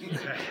point.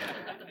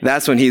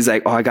 That's when he's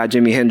like, oh, I got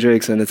Jimi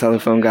Hendrix and the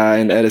telephone guy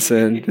and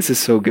Edison. This is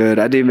so good.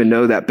 I didn't even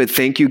know that. But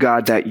thank you,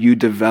 God, that you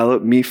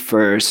developed me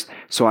first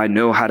so I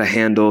know how to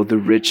handle the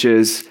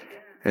riches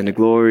and the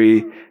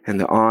glory and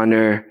the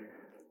honor.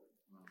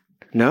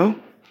 No?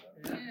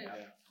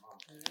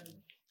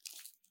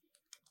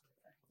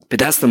 But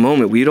that's the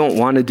moment. We don't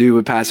want to do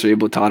what Pastor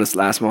Abel taught us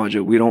last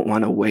module. We don't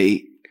want to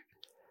wait.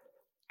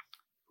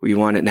 We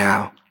want it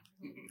now.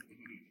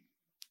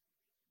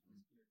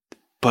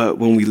 But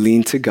when we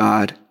lean to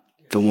God,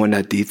 the one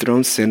that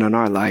dethroned sin on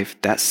our life,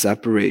 that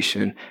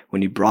separation,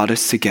 when he brought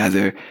us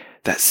together,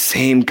 that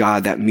same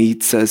God that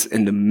meets us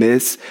in the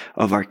midst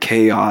of our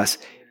chaos,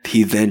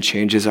 he then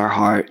changes our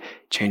heart,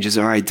 changes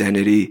our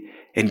identity,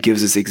 and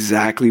gives us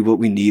exactly what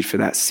we need for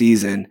that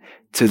season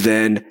to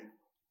then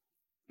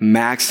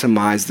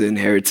maximize the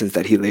inheritance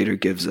that he later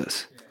gives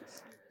us.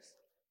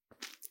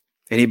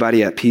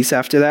 Anybody at peace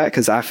after that?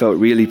 Because I felt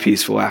really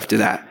peaceful after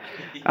that.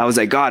 I was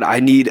like, God, I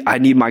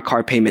need my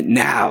car payment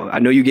now. I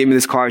know you gave me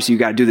this car, so you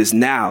got to do this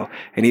now.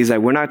 And he's like,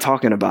 we're not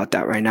talking about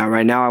that right now.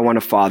 Right now, I want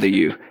to father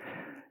you.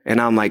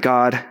 And I'm like,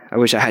 God, I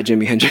wish I had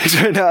Jimi Hendrix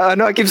right now. I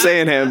know I keep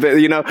saying him, but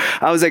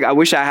I was like, I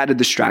wish I had a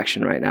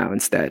distraction right now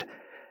instead.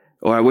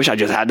 Or I wish I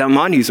just had that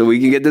money so we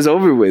can get this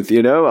over with,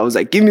 I was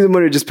like, give me the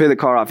money to just pay the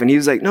car off. And he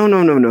was like, no.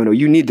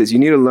 You need this. You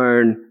need to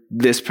learn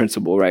this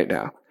principle right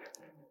now.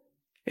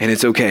 And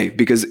it's okay,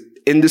 because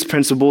in this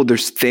principle,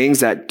 there's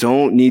things that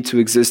don't need to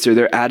exist there.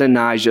 There are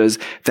Adonijahs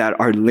that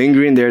are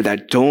lingering there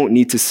that don't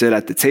need to sit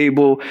at the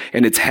table,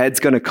 and its head's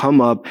going to come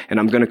up, and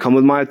I'm going to come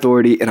with my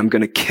authority, and I'm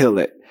going to kill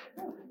it.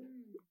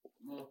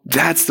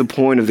 That's the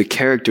point of the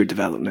character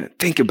development.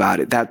 Think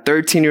about it. That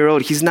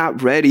 13-year-old, he's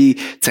not ready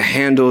to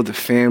handle the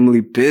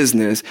family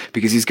business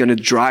because he's going to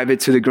drive it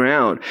to the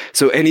ground.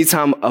 So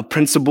anytime a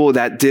principle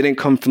that didn't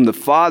come from the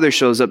father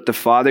shows up, the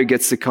father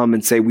gets to come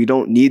and say, we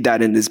don't need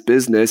that in this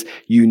business.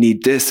 You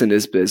need this in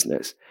this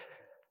business.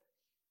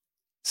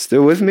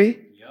 Still with me?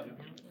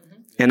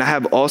 And I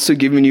have also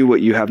given you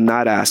what you have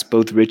not asked,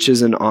 both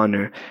riches and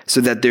honor,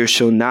 so that there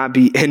shall not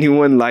be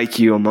anyone like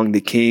you among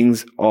the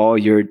kings all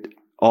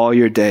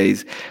your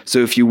days. So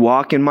if you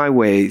walk in my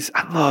ways,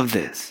 I love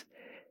this,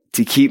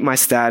 to keep my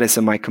status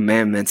and my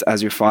commandments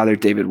as your father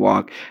David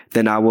walked,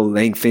 then I will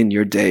lengthen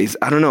your days.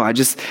 I don't know.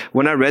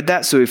 When I read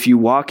that, so if you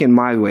walk in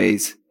my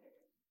ways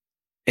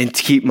and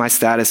keep my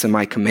status and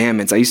my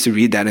commandments, I used to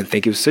read that and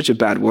think it was such a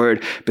bad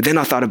word. But then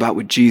I thought about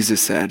what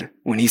Jesus said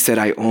when he said,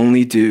 I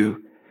only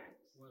do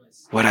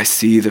what I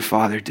see the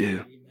Father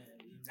do.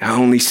 I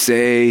only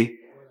say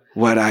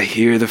what I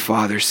hear the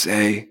Father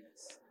say.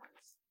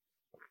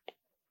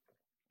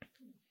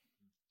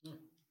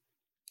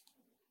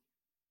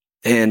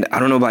 And I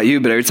don't know about you,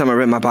 but every time I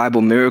read my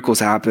Bible, miracles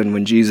happen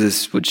when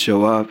Jesus would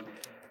show up.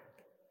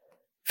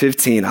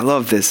 15, I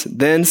love this.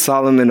 Then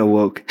Solomon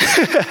awoke.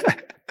 I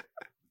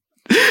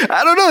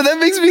don't know, that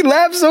makes me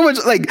laugh so much.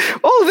 Like,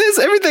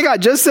 everything I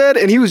just said,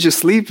 and he was just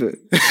sleeping.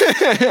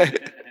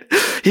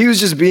 He was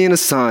just being a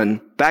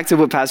son. Back to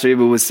what Pastor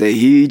Abel would say,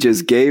 he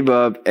just gave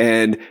up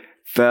and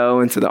fell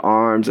into the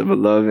arms of a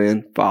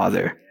loving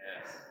father.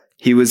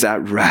 He was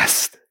at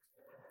rest.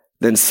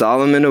 Then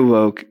Solomon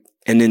awoke,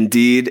 and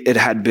indeed, it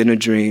had been a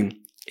dream.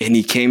 And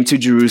he came to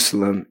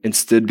Jerusalem and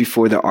stood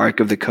before the ark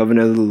of the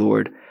covenant of the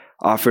Lord,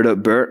 offered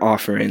up burnt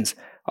offerings,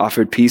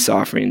 offered peace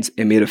offerings,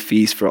 and made a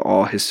feast for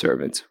all his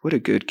servants. What a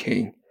good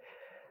king.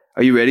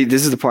 Are you ready?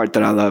 This is the part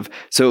that I love.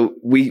 So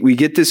we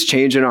get this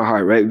change in our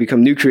heart, right? We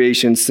become new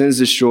creation, sin's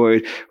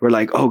destroyed. We're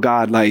like, oh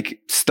God,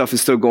 stuff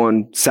is still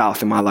going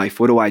south in my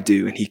life. What do I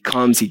do? And he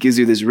comes, he gives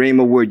you this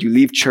rhema word. You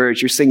leave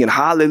church, you're singing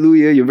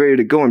hallelujah. You're ready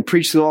to go and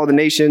preach to all the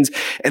nations.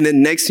 And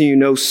then next thing you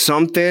know,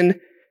 something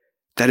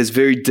that is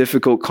very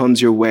difficult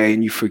comes your way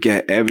and you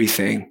forget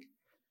everything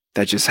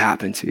that just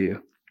happened to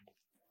you.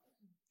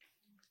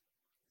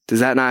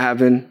 Does that not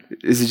happen?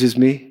 Is it just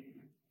me?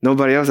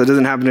 Nobody else? That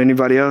doesn't happen to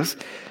anybody else?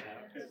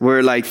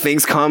 Where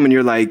things come and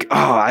you're like,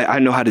 oh, I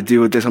know how to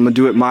deal with this. I'm going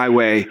to do it my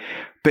way.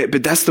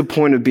 But that's the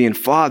point of being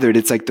fathered.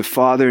 It's like the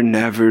father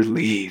never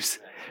leaves.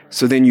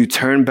 So then you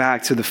turn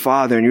back to the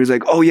father and you're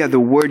like, oh yeah, the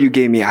word you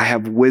gave me, I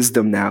have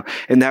wisdom now.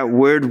 And that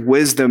word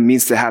wisdom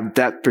means to have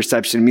depth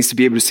perception. It means to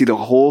be able to see the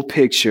whole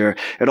picture.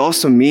 It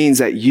also means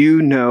that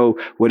you know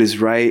what is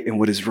right and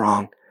what is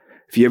wrong.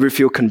 If you ever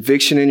feel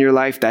conviction in your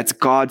life, that's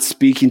God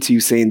speaking to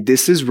you saying,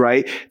 this is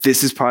right.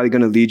 This is probably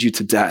going to lead you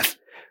to death.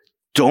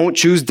 Don't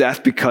choose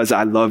death because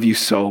I love you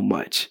so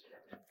much.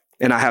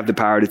 And I have the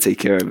power to take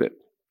care of it.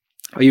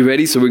 Are you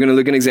ready? So we're going to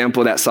look at an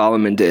example that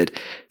Solomon did.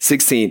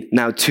 16.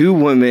 Now, 2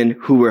 women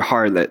who were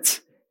harlots.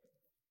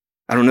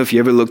 I don't know if you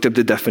ever looked up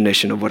the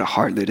definition of what a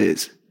harlot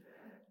is.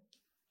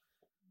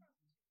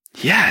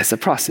 Yes, a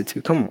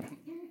prostitute. Come on.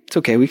 It's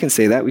okay. We can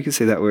say that. We can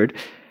say that word.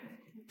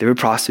 They were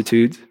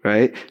prostitutes,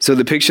 right? So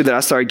the picture that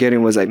I started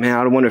getting was like, man,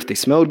 I wonder if they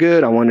smelled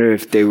good. I wonder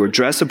if they were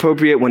dressed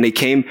appropriate when they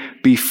came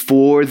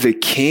before the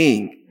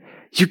king.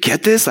 You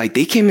get this? Like,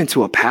 they came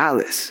into a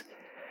palace.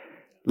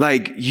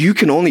 Like, you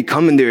can only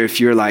come in there if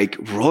you're like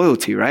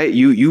royalty, right?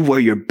 You wear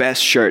your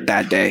best shirt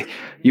that day.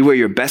 You wear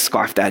your best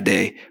scarf that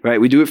day,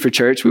 right? We do it for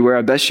church. We wear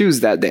our best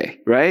shoes that day,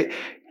 right?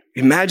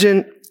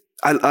 Imagine,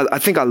 I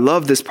think I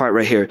love this part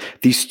right here.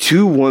 These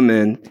two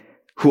women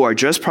who are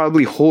dressed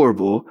probably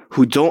horrible,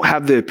 who don't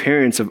have the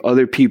appearance of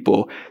other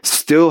people,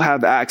 still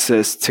have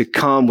access to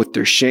come with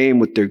their shame,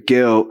 with their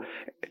guilt.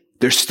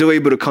 They're still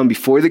able to come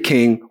before the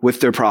king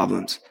with their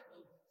problems.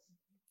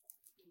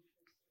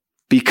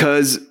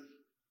 Because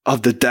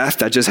of the death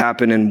that just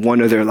happened in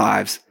one of their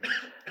lives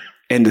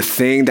and the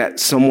thing that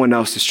someone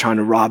else is trying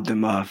to rob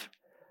them of,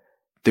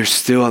 they're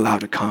still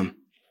allowed to come.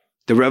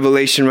 The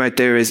revelation right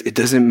there is it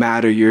doesn't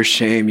matter your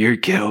shame, your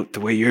guilt, the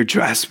way you're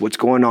dressed, what's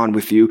going on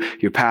with you,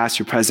 your past,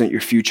 your present,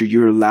 your future.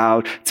 You're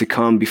allowed to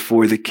come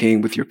before the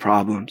king with your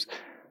problems.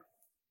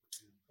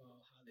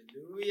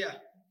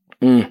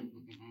 Hallelujah.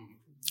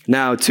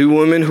 Now, two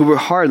women who were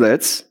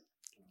harlots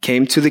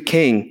came to the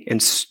king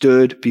and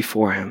stood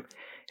before him.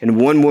 And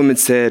one woman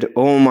said,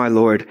 "Oh, my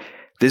Lord,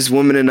 this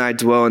woman and I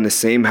dwell in the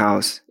same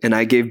house, and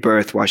I gave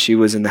birth while she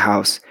was in the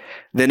house.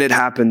 Then it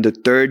happened the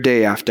third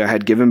day after I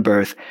had given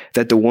birth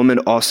that the woman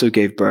also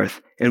gave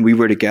birth, and we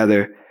were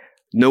together.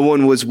 No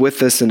one was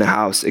with us in the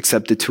house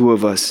except the two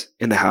of us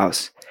in the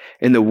house.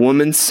 And the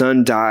woman's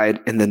son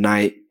died in the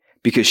night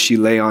because she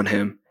lay on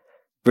him."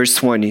 Verse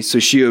 20, "So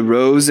she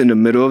arose in the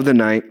middle of the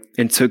night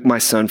and took my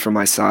son from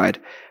my side,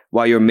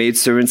 while your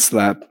maidservant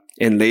slept,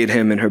 and laid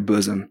him in her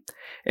bosom,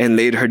 and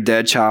laid her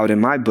dead child in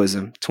my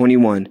bosom."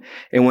 21,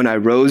 "And when I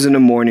rose in the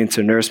morning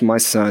to nurse my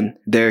son,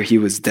 there he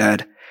was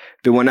dead.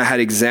 But when I had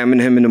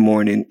examined him in the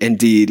morning,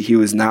 indeed, he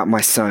was not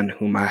my son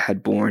whom I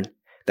had born."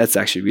 That's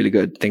actually really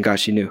good. Thank God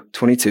she knew.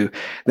 22,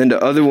 "Then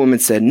the other woman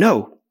said,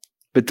 'No,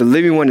 but the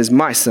living one is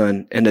my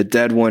son, and the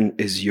dead one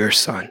is your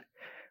son.'"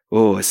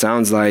 Oh, it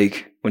sounds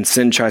like when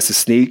sin tries to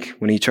sneak,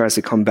 when he tries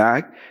to come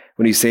back,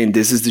 when he's saying,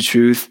 "This is the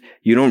truth,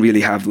 you don't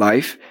really have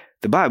life.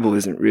 The Bible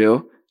isn't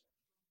real.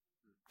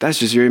 That's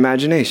just your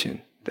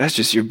imagination. That's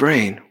just your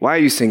brain. Why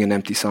are you singing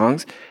empty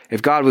songs?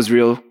 If God was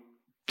real,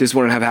 this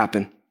wouldn't have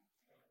happened."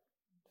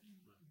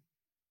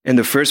 And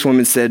the first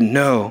woman said,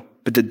 "No,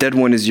 but the dead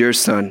one is your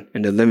son,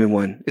 and the living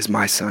one is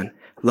my son."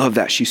 Love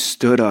that. She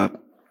stood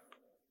up.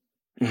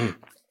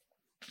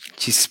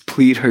 She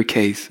pleaded her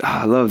case.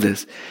 I love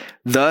this.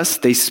 "Thus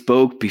they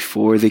spoke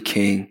before the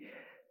king."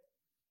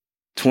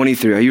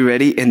 23, are you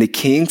ready? "And the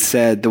king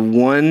said, the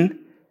one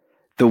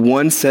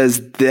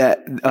says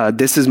that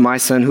this is my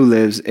son who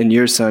lives, and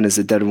your son is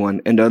the dead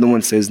one. And the other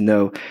one says,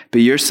 no,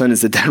 but your son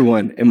is the dead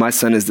one, and my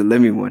son is the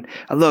living one."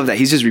 I love that.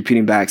 He's just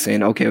repeating back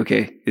saying,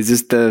 okay. Is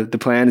this the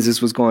plan? Is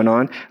this what's going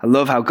on? I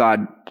love how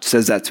God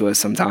says that to us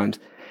sometimes.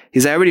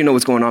 He's like, "I already know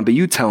what's going on, but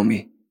you tell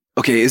me.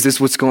 Okay, is this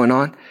what's going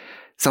on?"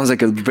 Sounds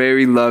like a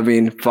very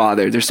loving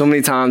father. There's so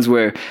many times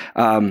where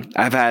I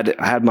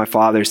had my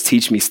fathers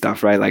teach me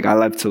stuff, right? Like, I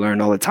love to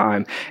learn all the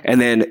time. And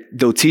then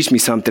they'll teach me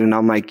something and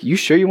I'm like, "You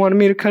sure you wanted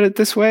me to cut it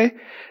this way?"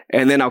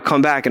 And then I'll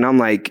come back and I'm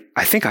like,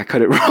 "I think I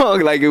cut it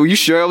wrong." Like, "Are you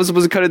sure I was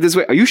supposed to cut it this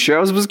way? Are you sure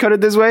I was supposed to cut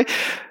it this way?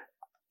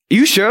 Are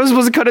you sure I was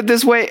supposed to cut it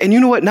this way?" And you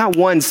know what? Not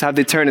once have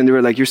they turned and they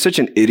were like, "You're such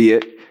an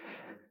idiot.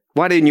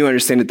 Why didn't you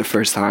understand it the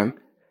first time?"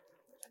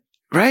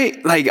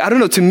 Right? Like, I don't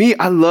know. To me,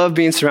 I love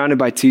being surrounded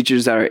by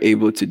teachers that are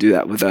able to do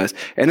that with us.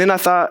 And then I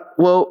thought,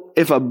 well,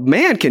 if a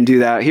man can do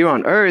that here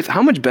on earth,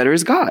 how much better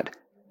is God?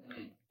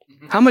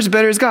 How much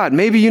better is God?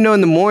 Maybe, in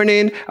the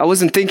morning, I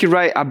wasn't thinking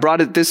right. I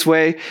brought it this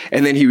way.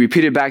 And then he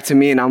repeated back to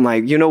me. And I'm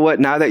like, you know what?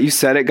 Now that you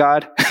said it,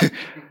 God,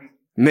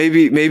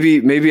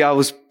 maybe I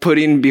was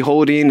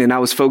beholding and I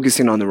was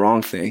focusing on the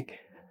wrong thing.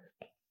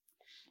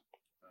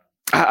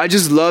 I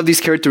just love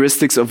these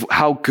characteristics of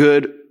how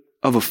good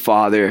of a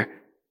father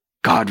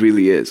God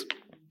really is.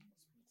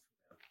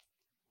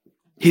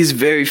 He's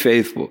very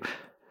faithful.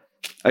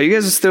 Are you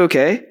guys still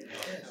okay?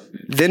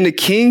 Then the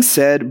king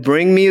said,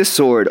 "Bring me a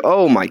sword."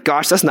 Oh my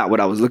gosh, that's not what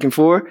I was looking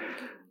for.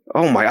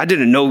 Oh my, I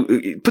didn't know.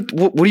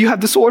 What do you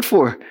have the sword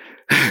for?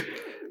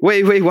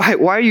 Wait, why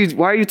are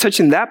you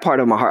touching that part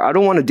of my heart? I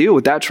don't want to deal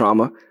with that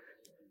trauma.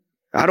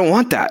 I don't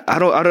want that.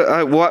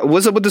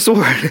 What's up with the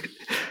sword?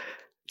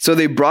 So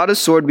they brought a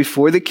sword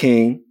before the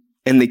king,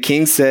 and the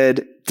king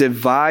said,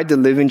 "Divide the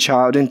living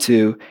child in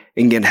two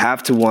and give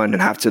half to one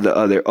and half to the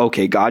other."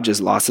 Okay, God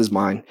just lost his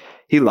mind.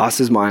 He lost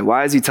his mind.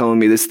 Why is he telling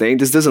me this thing?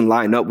 This doesn't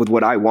line up with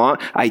what I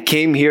want. I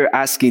came here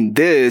asking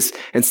this.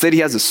 Instead, he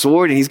has a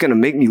sword and he's going to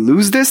make me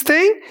lose this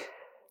thing?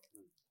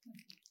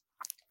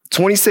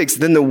 26,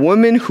 then the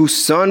woman whose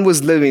son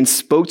was living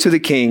spoke to the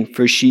king,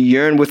 for she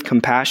yearned with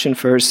compassion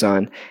for her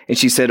son. And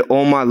she said,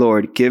 "Oh, my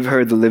Lord, give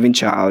her the living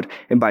child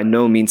and by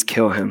no means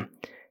kill him."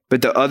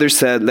 But the other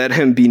said, "Let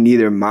him be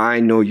neither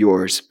mine nor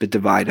yours, but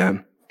divide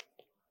him."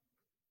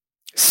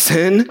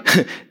 Sin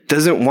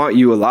doesn't want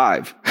you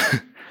alive.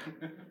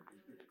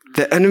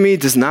 The enemy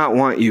does not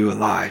want you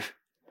alive.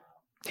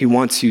 He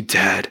wants you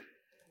dead.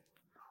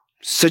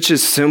 Such a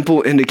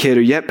simple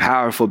indicator, yet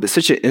powerful, but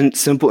such a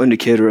simple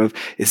indicator of,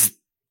 is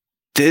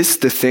this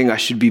the thing I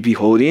should be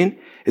beholding?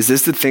 Is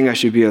this the thing I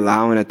should be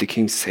allowing at the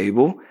king's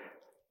table?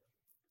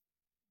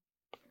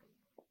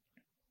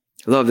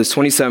 I love this,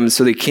 27.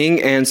 So the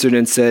king answered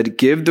and said,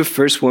 give the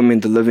first woman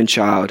the living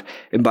child,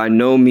 and by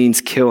no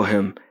means kill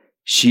him.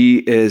 She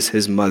is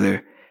his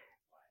mother.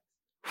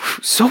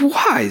 So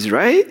wise,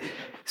 right?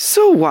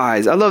 So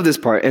wise. I love this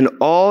part. And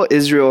all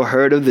Israel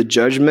heard of the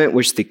judgment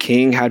which the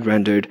king had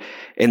rendered,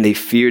 and they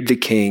feared the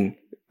king.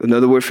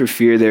 Another word for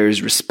fear there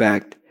is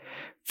respect,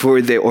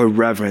 or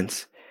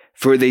reverence.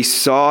 For they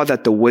saw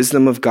that the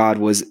wisdom of God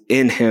was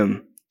in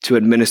him to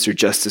administer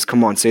justice.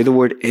 Come on, say the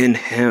word in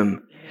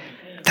him.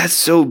 That's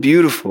so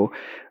beautiful.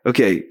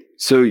 Okay,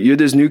 so you're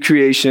this new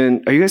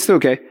creation. Are you guys still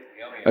okay?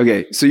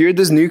 Okay, so you're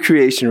this new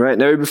creation, right?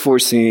 Never before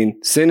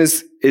seen. Sin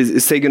is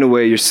taken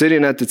away. You're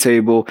sitting at the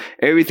table.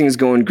 Everything's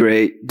going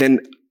great. Then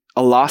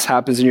a loss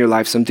happens in your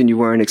life, something you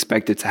weren't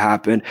expected to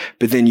happen.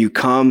 But then you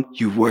come,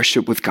 you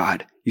worship with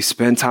God. You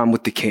spend time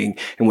with the king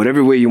in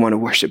whatever way you want to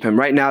worship him.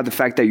 Right now, the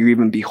fact that you're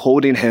even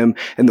beholding him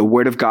and the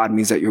word of God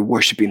means that you're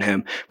worshiping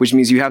him, which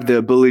means you have the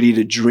ability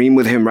to dream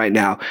with him right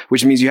now,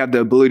 which means you have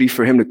the ability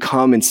for him to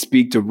come and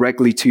speak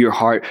directly to your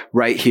heart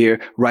right here,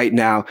 right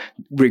now,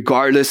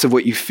 regardless of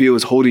what you feel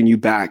is holding you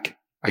back.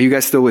 Are you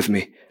guys still with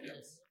me?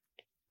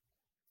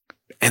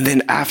 And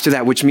then after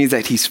that, which means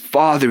that he's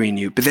fathering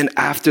you. But then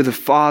after the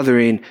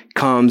fathering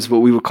comes what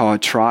we would call a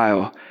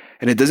trial.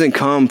 And it doesn't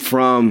come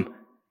from,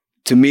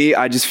 to me,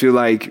 I just feel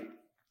like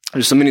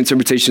there's so many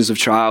interpretations of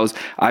trials.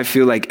 I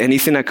feel like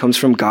anything that comes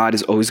from God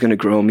is always going to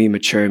grow me,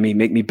 mature me,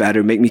 make me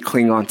better, make me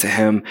cling on to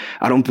him.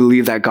 I don't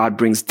believe that God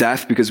brings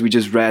death, because we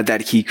just read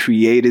that he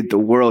created the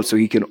world, so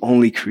he can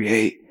only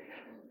create.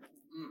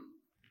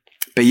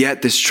 But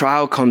yet this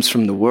trial comes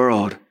from the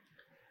world.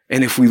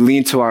 And if we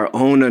lean to our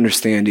own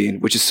understanding,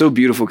 which is so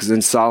beautiful, because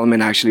then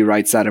Solomon actually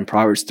writes that in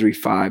Proverbs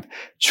 3:5,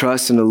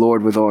 trust in the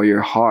Lord with all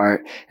your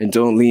heart and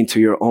don't lean to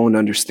your own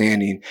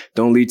understanding.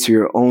 Don't lead to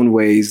your own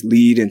ways.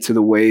 Lead into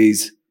the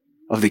ways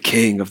of the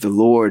King, of the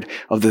Lord,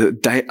 of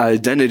the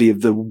identity of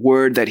the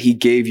word that he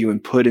gave you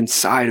and put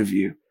inside of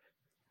you.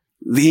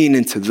 Lean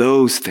into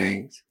those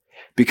things.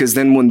 Because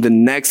then when the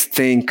next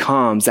thing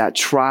comes, that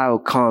trial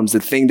comes, the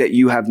thing that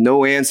you have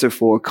no answer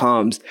for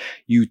comes,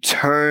 you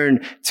turn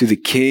to the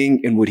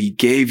king and what he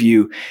gave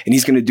you, and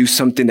he's going to do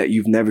something that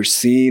you've never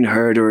seen,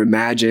 heard, or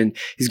imagined.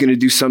 He's going to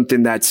do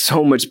something that's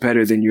so much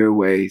better than your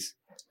ways.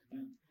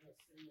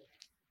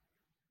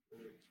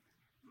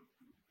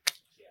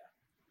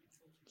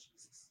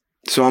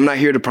 So I'm not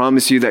here to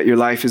promise you that your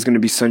life is going to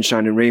be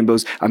sunshine and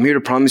rainbows. I'm here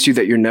to promise you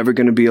that you're never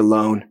going to be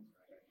alone.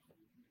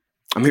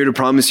 I'm here to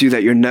promise you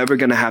that you're never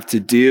going to have to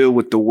deal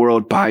with the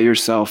world by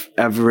yourself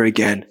ever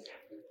again.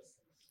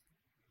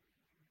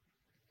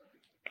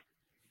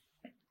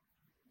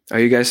 Are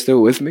you guys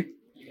still with me?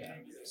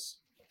 Yes.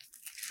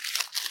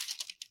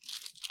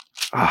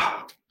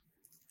 I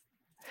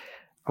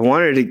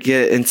wanted to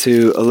get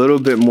into a little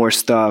bit more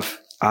stuff,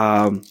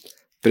 but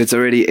it's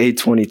already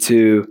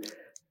 8:22.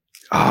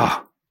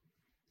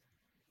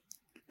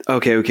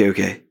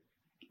 Okay.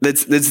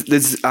 Let's.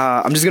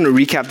 I'm just going to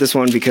recap this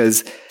one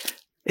because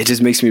it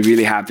just makes me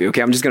really happy,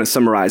 okay? I'm just going to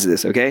summarize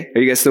this, okay?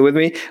 Are you guys still with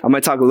me? I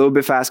might talk a little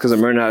bit fast because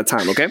I'm running out of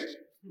time, okay?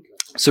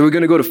 So we're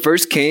going to go to 1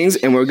 Kings,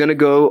 and we're going to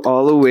go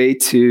all the way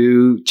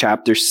to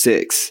chapter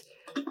 6.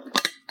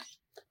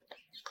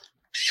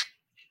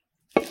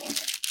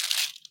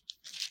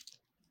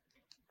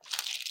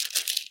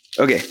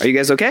 Okay, are you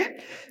guys okay?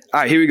 All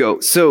right, here we go.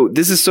 So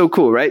this is so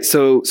cool, right?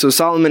 So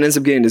Solomon ends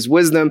up getting his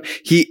wisdom.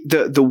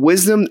 The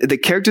wisdom, the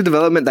character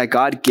development that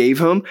God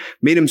gave him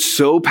made him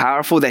so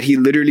powerful that he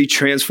literally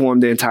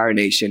transformed the entire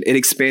nation. It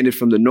expanded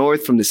from the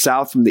north, from the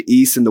south, from the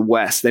east, and the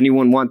west.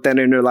 Anyone want that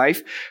in their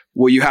life?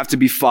 Well, you have to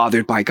be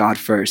fathered by God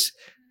first.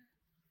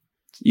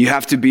 You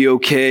have to be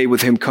okay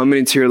with him coming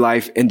into your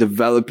life and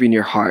developing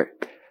your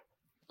heart.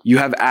 You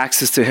have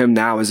access to him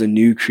now as a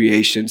new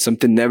creation,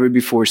 something never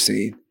before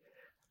seen.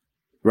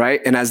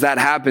 Right? And as that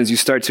happens, you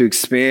start to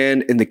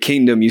expand in the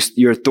kingdom.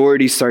 Your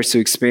authority starts to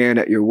expand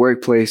at your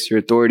workplace. Your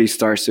authority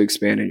starts to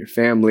expand in your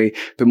family.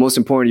 But most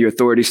importantly, your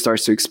authority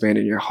starts to expand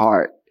in your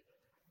heart.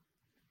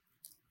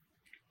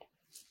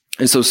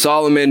 And so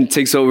Solomon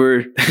takes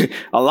over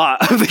a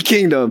lot of the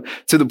kingdom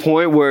to the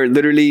point where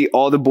literally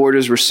all the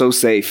borders were so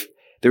safe.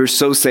 They were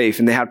so safe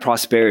and they had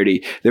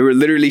prosperity. They were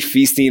literally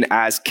feasting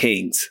as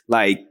kings.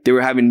 Like they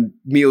were having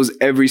meals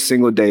every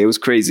single day. It was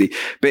crazy.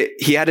 But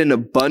he had an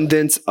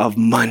abundance of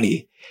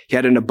money. He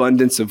had an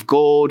abundance of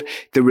gold.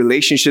 The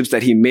relationships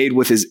that he made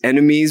with his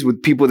enemies,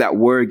 with people that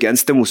were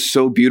against him, was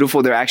so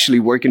beautiful. They're actually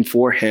working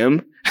for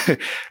him.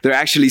 They're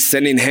actually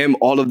sending him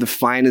all of the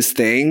finest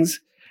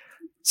things.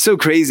 So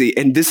crazy.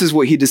 And this is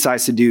what he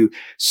decides to do.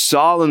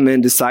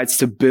 Solomon decides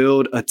to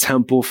build a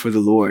temple for the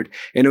Lord.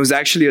 And it was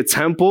actually a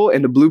temple,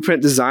 and the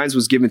blueprint designs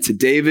was given to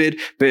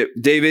David, but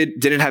David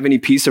didn't have any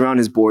peace around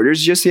his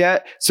borders just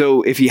yet.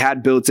 So if he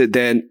had built it,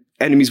 then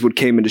enemies would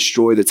come and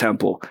destroy the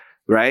temple.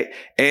 right?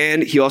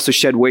 And he also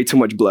shed way too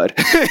much blood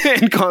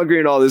in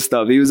conquering all this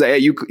stuff. He was like, hey,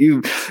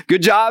 you,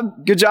 good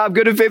job,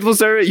 good and faithful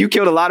servant. You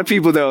killed a lot of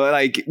people though.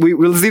 Like,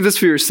 we'll leave this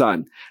for your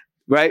son.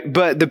 Right?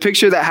 But the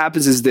picture that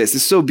happens is this.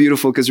 It's so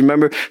beautiful because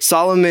remember,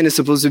 Solomon is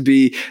supposed to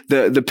be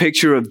the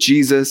picture of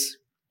Jesus.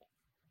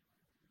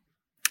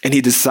 And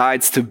he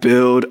decides to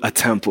build a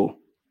temple.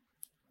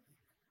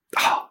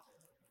 Oh.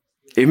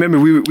 Remember,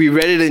 we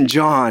read it in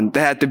John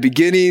that at the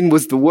beginning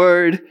was the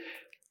Word.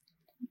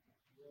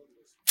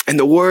 And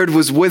the Word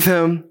was with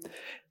him.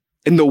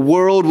 And the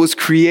world was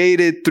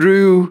created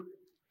through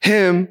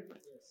him.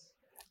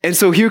 And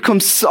so here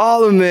comes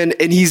Solomon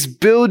and he's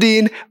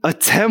building a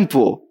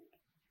temple.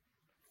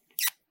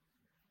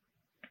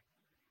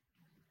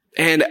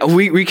 And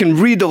we can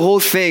read the whole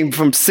thing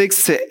from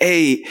 6 to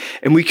 8,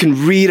 and we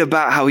can read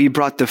about how he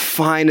brought the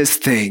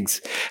finest things,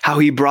 how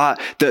he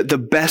brought the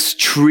best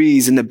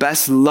trees and the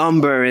best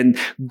lumber and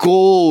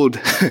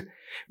gold,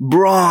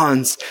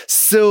 bronze,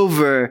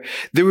 silver.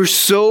 They were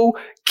so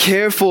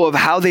careful of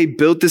how they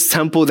built this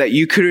temple that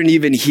you couldn't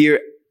even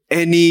hear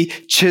any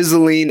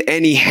chiseling,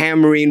 any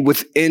hammering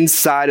with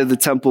inside of the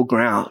temple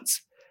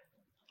grounds.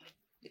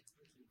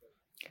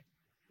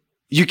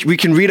 We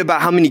can read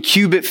about how many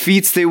cubit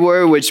feet they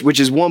were, which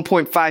is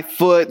 1.5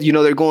 foot. You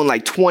know, they're going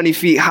like 20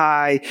 feet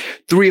high,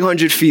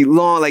 300 feet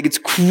long. Like, it's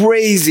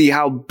crazy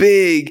how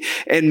big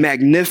and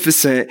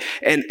magnificent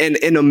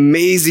and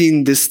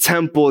amazing this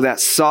temple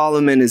that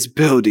Solomon is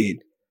building.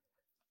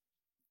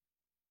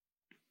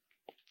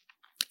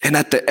 And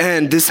at the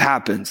end, this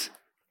happens.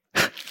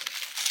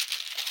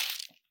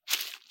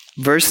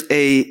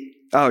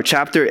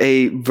 Chapter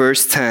 8,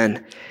 verse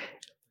 10.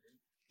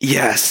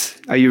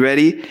 Yes. Are you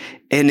ready?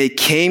 And it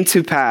came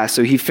to pass,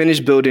 so he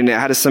finished building it. I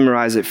had to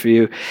summarize it for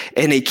you.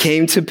 And it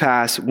came to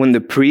pass when the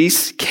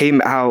priests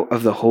came out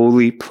of the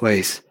holy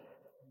place.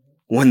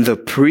 When the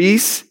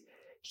priests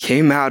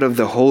came out of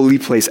the holy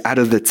place, out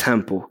of the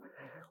temple.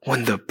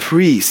 When the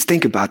priests,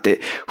 think about that.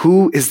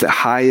 Who is the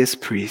highest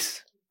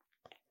priest?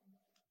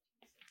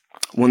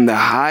 When the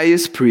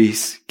highest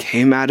priest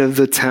came out of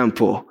the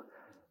temple,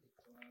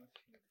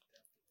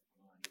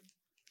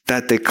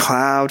 that the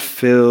cloud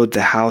filled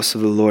the house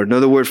of the Lord.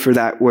 Another word for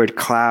that word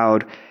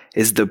cloud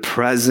is the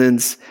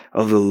presence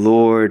of the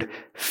Lord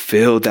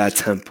filled that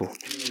temple.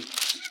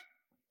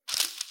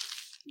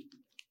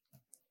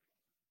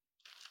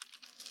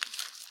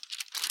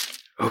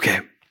 Okay.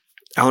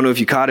 I don't know if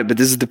you caught it, but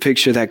this is the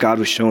picture that God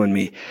was showing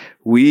me.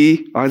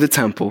 We are the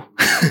temple,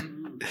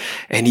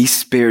 and he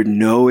spared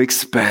no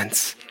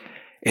expense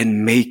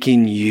in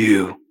making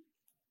you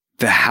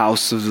the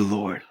house of the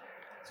Lord.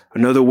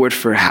 Another word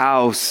for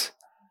house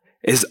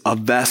is a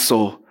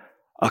vessel,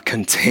 a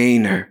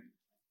container,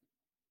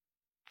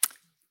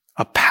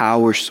 a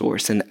power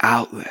source, an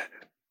outlet.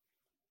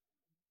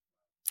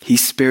 He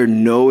spared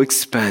no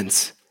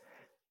expense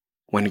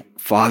when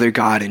Father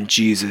God and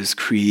Jesus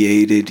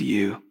created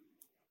you,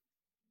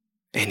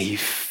 and he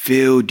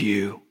filled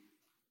you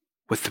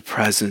with the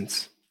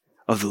presence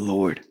of the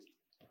Lord.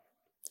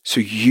 So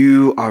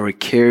you are a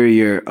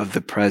carrier of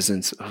the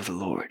presence of the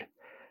Lord.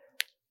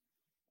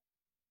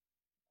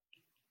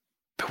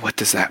 But what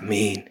does that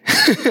mean?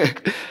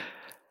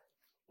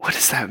 What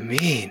does that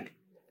mean?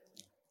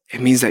 It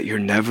means that you're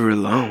never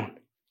alone.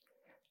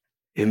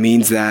 It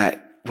means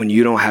that when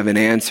you don't have an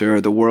answer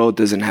or the world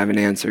doesn't have an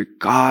answer,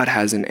 God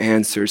has an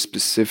answer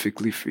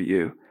specifically for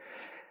you.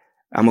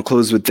 I'm going to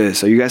close with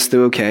this. Are you guys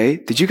still okay?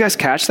 Did you guys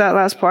catch that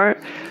last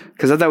part?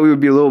 Because I thought we would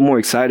be a little more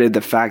excited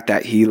the fact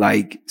that he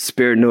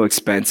spared no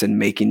expense in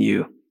making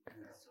you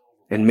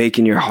and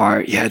making your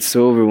heart. Yeah, it's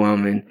so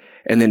overwhelming.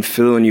 And then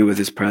filling you with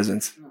his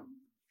presence.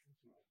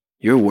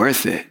 You're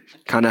worth it.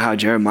 Kind of how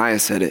Jeremiah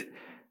said it.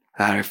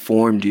 That I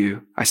formed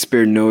you. I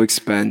spared no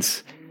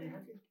expense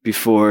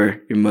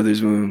before your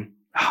mother's womb.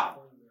 Oh.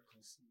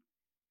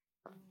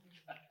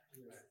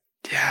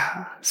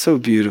 Yeah, so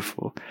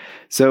beautiful.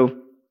 So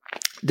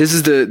this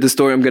is the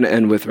story I'm going to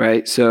end with,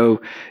 right?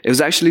 So it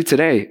was actually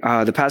today.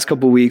 The past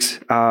couple of weeks,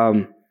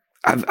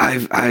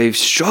 I've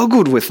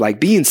struggled with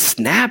being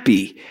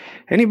snappy.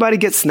 Anybody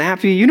get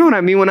snappy? You know what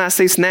I mean when I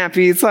say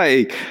snappy? It's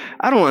I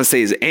don't want to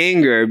say it's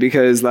anger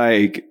because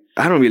I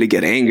don't really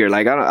get anger.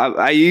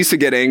 I used to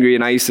get angry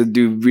and I used to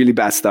do really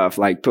bad stuff,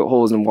 like put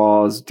holes in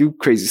walls, do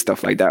crazy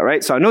stuff like that,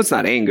 right? So I know it's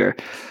not anger.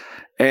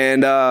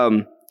 And,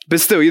 but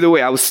still, either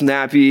way, I was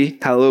snappy,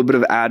 had a little bit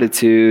of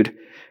attitude.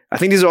 I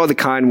think these are all the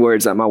kind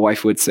words that my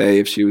wife would say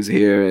if she was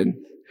here, and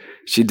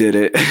she did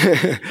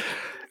it.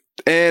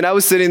 And I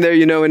was sitting there,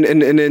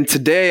 and then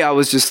today I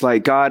was just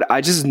like, God,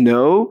 I just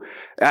know,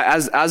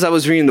 as I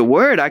was reading the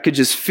word, I could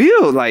just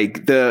feel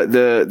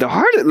the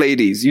hearted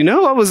ladies,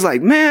 I was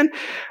like, man,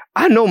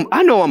 I know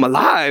I'm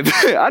alive.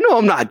 I know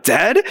I'm not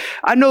dead.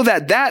 I know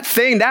that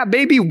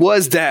baby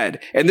was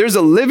dead, and there's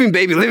a living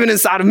baby living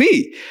inside of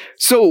me.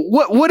 So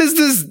what is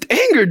this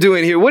anger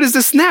doing here? What is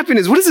this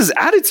snappiness? What is this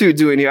attitude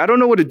doing here? I don't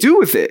know what to do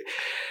with it.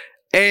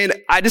 And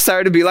I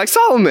decided to be like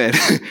Solomon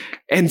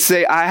and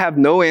say, I have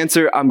no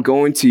answer. I'm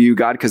going to you,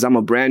 God, because I'm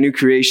a brand new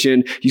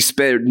creation. You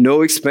spared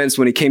no expense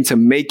when it came to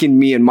making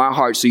me in my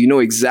heart. So you know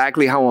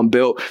exactly how I'm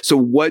built. So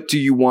what do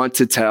you want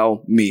to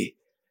tell me?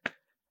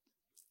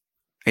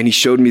 And he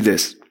showed me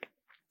this.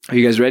 Are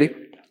you guys ready?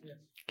 Yeah.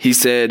 He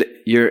said,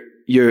 your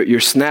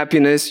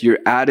snappiness, your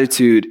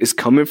attitude is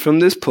coming from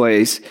this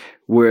place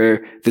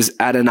where this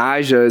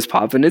Adonijah is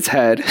popping its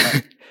head.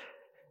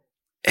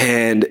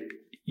 And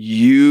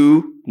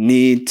you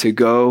need to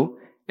go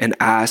and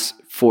ask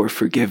for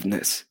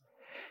forgiveness.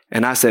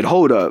 And I said,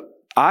 hold up.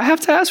 I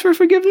have to ask for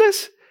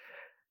forgiveness?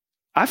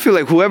 I feel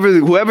like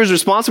whoever's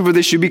responsible for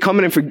this should be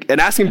coming and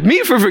asking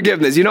me for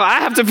forgiveness. You know, I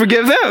have to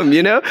forgive them,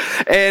 you know?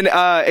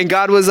 And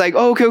God was like,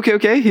 oh,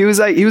 okay. He was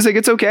like,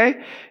 it's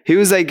okay. He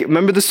was like,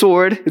 remember the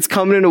sword. It's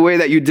coming in a way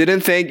that you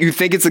didn't think. You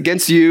think it's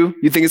against you.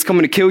 You think it's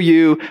coming to kill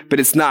you, but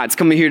it's not. It's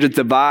coming here to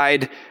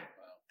divide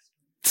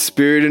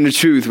spirit and the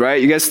truth,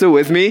 right? You guys still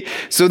with me?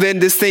 So then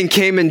this thing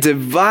came and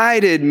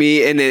divided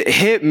me and it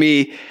hit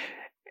me.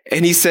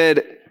 And he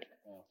said,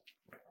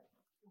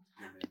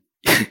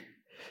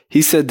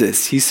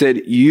 this. He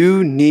said,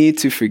 you need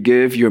to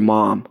forgive your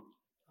mom.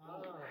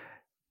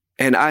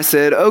 And I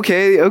said,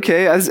 okay,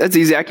 that's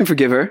easy. I can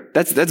forgive her.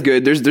 That's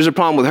good. There's a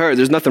problem with her.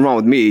 There's nothing wrong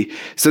with me.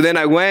 So then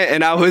I went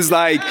and I was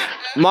like,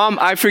 Mom,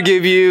 I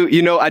forgive you.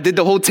 You know, I did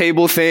the whole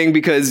table thing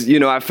because, you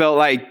know, I felt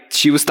like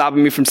she was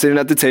stopping me from sitting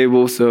at the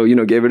table. So, you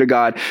know, gave her to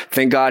God.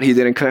 Thank God he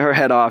didn't cut her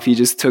head off. He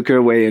just took her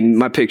away in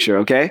my picture.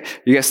 Okay.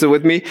 You guys still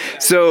with me?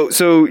 So,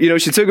 you know,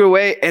 she took her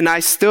away and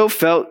I still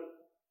felt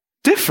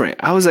different.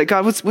 I was like,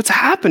 God, what's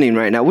happening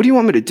right now? What do you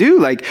want me to do?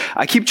 Like,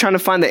 I keep trying to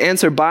find the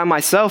answer by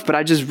myself, but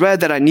I just read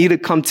that I need to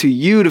come to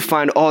you to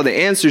find all the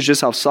answers, just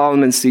how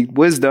Solomon seeked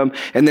wisdom,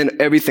 and then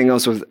everything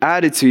else was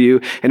added to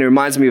you. And it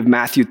reminds me of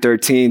Matthew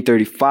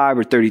 13:35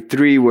 or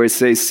 33, where it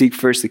says, seek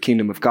first the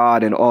kingdom of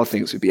God and all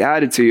things will be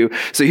added to you.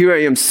 So here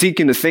I am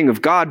seeking the thing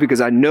of God because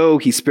I know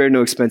he spared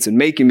no expense in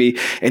making me.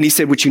 And he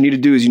said, what you need to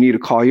do is you need to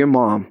call your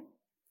mom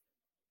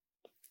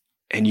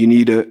and you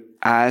need to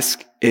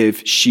ask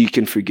if she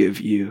can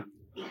forgive you.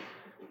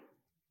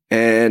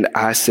 And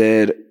I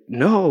said,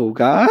 no,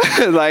 God,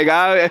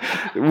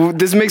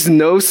 this makes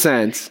no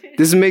sense.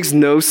 This makes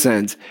no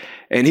sense.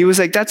 And he was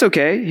like, that's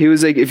okay. He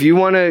was like, if you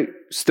want to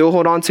still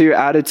hold on to your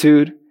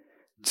attitude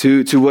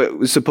to what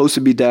was supposed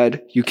to be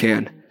dead, you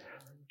can.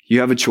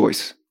 You have a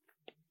choice.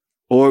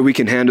 Or we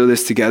can handle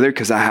this together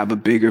because I have a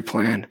bigger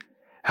plan.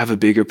 I have a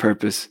bigger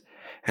purpose.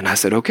 And I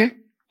said, okay.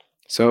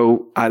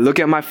 So I look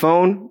at my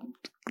phone.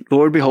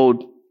 Lord,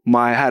 behold,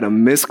 I had a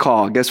missed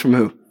call. Guess from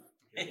who?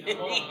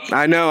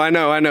 I know.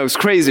 It's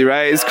crazy,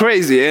 right? It's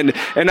crazy. And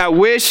I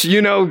wish,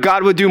 you know,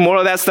 God would do more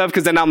of that stuff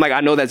because then I'm like,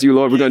 I know that's you,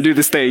 Lord. We're going to do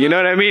this thing. You know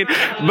what I mean?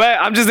 But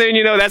I'm just saying,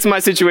 you know, that's my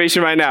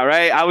situation right now,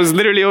 right? I was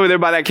literally over there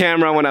by that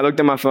camera when I looked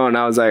at my phone.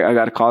 I was like, I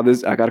got to call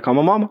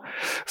my mama.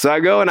 So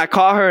I go and I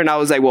call her and I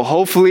was like, well,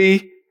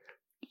 hopefully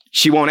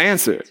she won't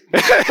answer.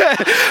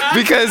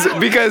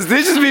 because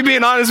this is me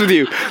being honest with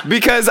you.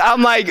 Because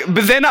I'm like,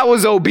 but then I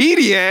was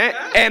obedient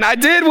and I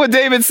did what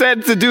David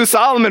said to do.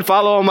 Solomon,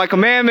 follow all my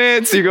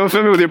commandments. You're going to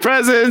fill me with your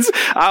presence.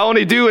 I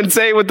only do and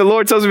say what the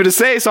Lord tells me to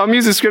say. So I'm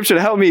using scripture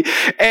to help me.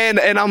 And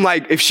I'm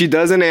like, if she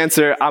doesn't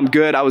answer, I'm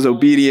good. I was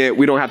obedient.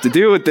 We don't have to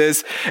deal with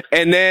this.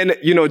 And then,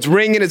 you know, it's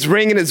ringing.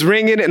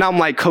 And I'm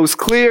like, coast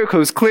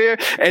clear.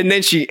 And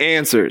then she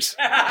answers.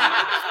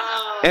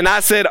 And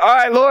I said, all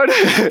right, Lord.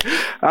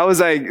 I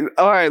was like,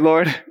 all right,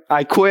 Lord,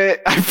 I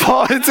quit. I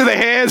fall into the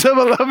hands of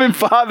a loving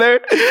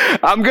Father.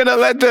 I'm going to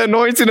let the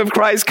anointing of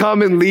Christ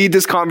come and lead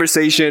this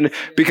conversation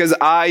because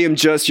I am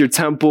just your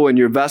temple and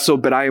your vessel,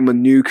 but I am a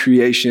new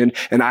creation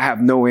and I have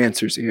no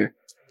answers here.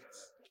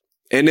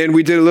 And then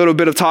we did a little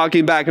bit of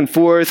talking back and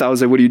forth. I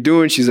was like, what are you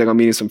doing? She's like,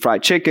 I'm eating some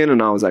fried chicken. And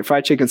I was like,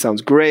 fried chicken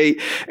sounds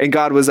great. And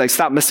God was like,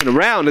 stop messing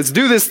around. Let's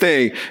do this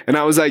thing. And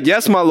I was like,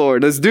 yes, my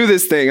Lord, let's do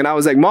this thing. And I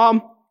was like,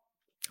 Mom,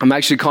 I'm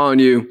actually calling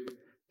you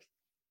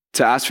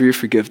to ask for your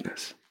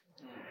forgiveness.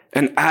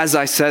 And as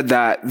I said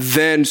that,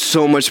 then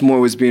so much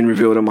more was being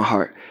revealed in my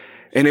heart.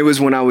 And it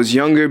was when I was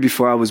younger,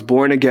 before I was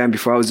born again,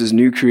 before I was this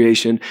new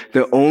creation,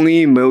 the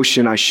only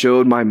emotion I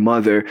showed my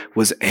mother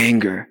was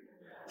anger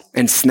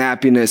and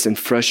snappiness and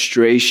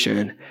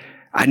frustration.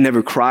 I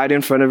never cried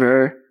in front of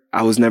her.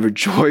 I was never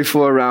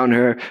joyful around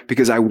her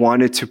because I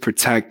wanted to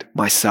protect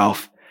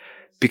myself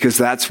because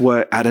that's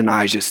what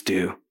Adonijahs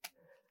do.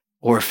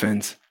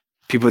 Orphans.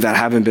 People that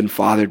haven't been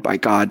fathered by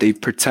God, they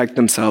protect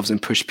themselves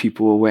and push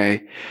people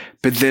away.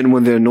 But then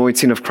when the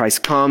anointing of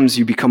Christ comes,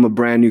 you become a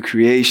brand new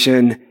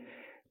creation.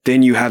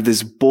 Then you have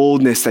this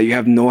boldness that you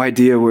have no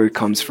idea where it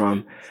comes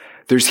from.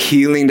 There's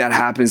healing that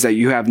happens that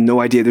you have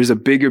no idea. There's a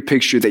bigger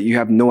picture that you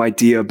have no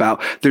idea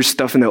about. There's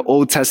stuff in the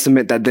Old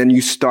Testament that then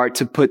you start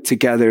to put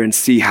together and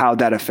see how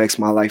that affects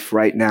my life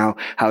right now,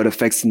 how it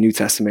affects the New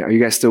Testament. Are you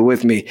guys still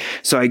with me?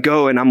 So I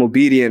go and I'm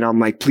obedient.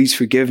 I'm like, please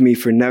forgive me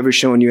for never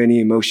showing you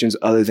any emotions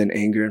other than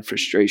anger and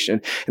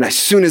frustration. And as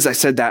soon as I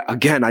said that,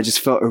 again, I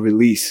just felt a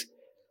release.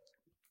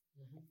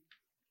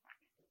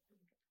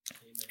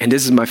 And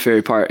this is my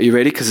favorite part. Are you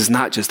ready? Because it's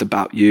not just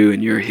about you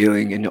and your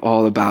healing and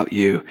all about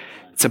you.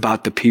 It's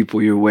about the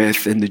people you're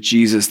with and the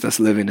Jesus that's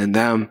living in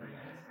them.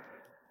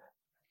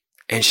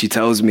 And she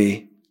tells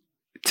me,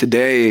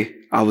 today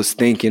I was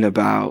thinking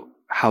about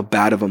how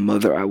bad of a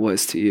mother I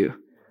was to you.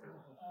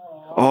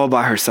 All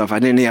by herself. I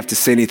didn't have to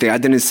say anything. I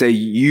didn't say,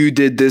 you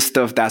did this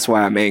stuff, that's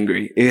why I'm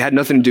angry. It had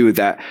nothing to do with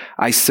that.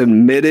 I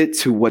submitted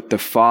to what the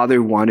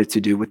Father wanted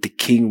to do, what the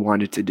King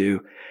wanted to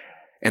do.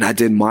 And I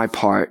did my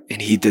part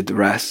and he did the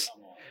rest.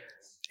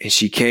 And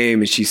she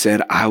came and she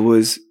said, I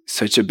was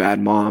such a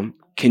bad mom.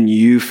 Can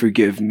you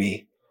forgive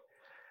me?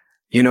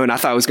 You know, and I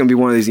thought it was going to be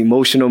one of these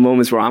emotional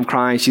moments where I'm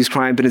crying, she's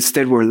crying, but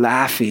instead we're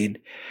laughing.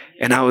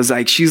 And I was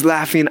like, she's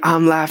laughing,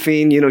 I'm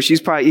laughing. You know,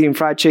 she's probably eating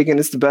fried chicken.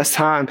 It's the best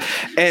time.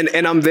 And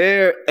I'm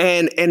there.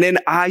 And then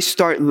I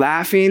start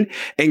laughing.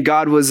 And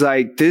God was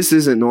like, this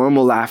isn't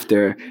normal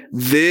laughter.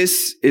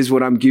 This is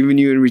what I'm giving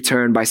you in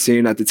return by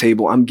sitting at the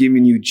table. I'm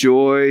giving you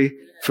joy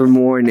for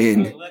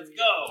mourning. Let's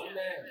go.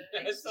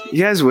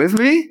 You guys with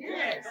me?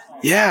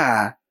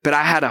 Yeah. But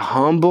I had to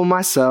humble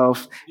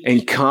myself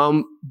and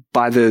come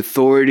by the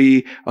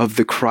authority of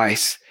the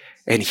Christ.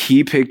 And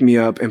he picked me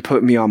up and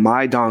put me on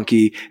my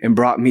donkey and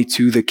brought me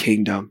to the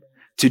kingdom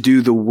to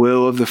do the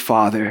will of the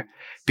Father.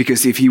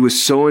 Because if he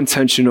was so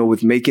intentional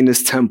with making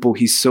this temple,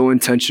 he's so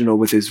intentional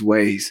with his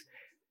ways.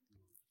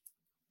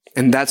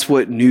 And that's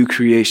what new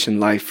creation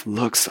life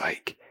looks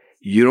like.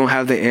 You don't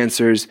have the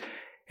answers.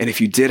 And if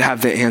you did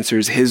have the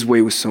answers, his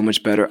way was so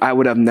much better. I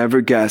would have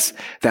never guessed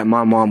that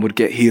my mom would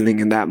get healing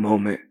in that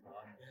moment.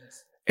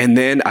 And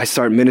then I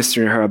start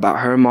ministering to her about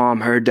her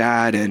mom, her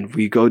dad, and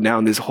we go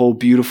down this whole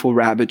beautiful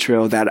rabbit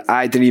trail that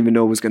I didn't even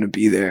know was going to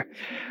be there.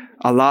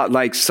 A lot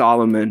like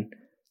Solomon,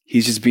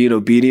 he's just being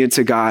obedient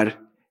to God,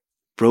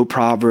 wrote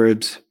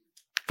Proverbs,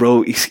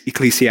 wrote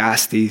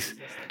Ecclesiastes.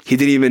 He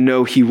didn't even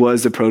know he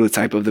was the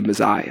prototype of the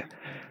Messiah.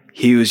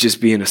 He was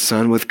just being a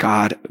son with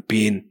God,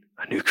 being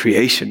a new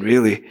creation,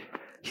 really.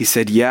 He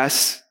said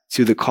yes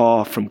to the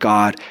call from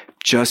God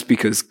just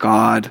because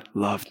God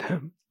loved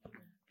him.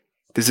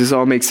 Does this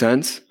all make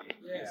sense?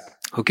 Yes.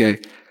 Okay.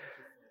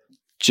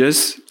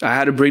 I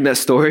had to bring that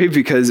story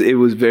because it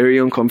was very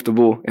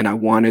uncomfortable and I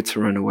wanted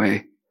to run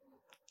away.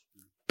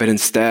 But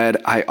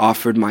instead, I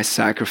offered my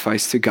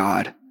sacrifice to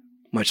God,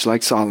 much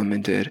like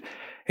Solomon did,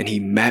 and he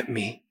met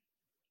me.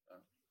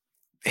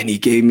 And he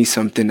gave me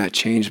something that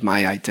changed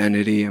my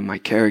identity and my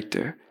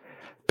character,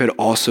 but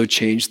also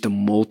changed the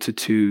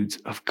multitudes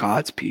of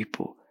God's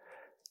people.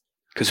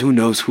 Because who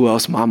knows who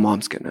else my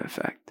mom's going to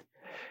affect.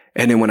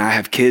 And then when I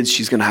have kids,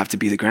 she's going to have to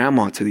be the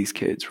grandma to these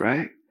kids,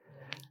 right?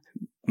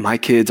 My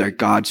kids are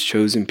God's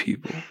chosen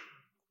people.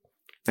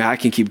 Now I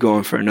can keep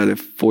going for another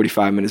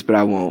 45 minutes, but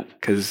I won't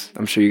because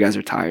I'm sure you guys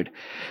are tired.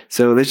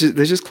 So let's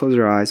just close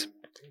our eyes.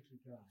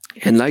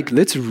 And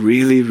let's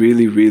really,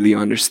 really, really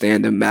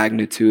understand the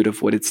magnitude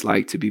of what it's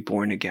like to be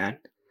born again.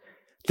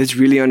 Let's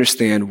really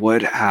understand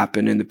what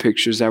happened in the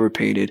pictures that were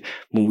painted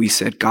when we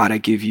said, God, I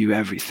give you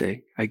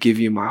everything. I give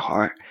you my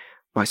heart,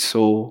 my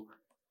soul,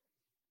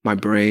 my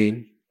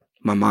brain,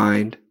 my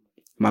mind,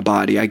 my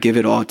body. I give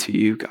it all to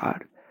you,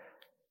 God.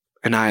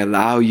 And I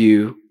allow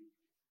you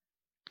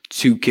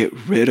to get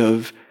rid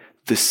of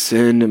the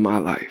sin in my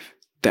life,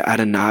 the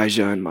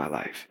Adonijah in my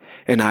life.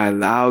 And I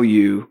allow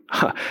you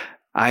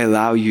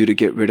to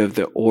get rid of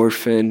the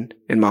orphan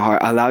in my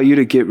heart. I allow you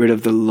to get rid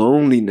of the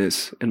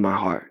loneliness in my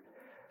heart.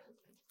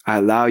 I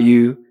allow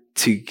you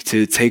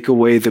to take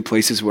away the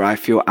places where I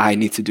feel I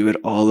need to do it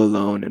all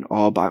alone and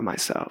all by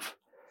myself.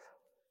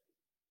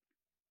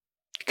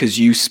 Because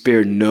you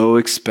spare no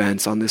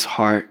expense on this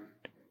heart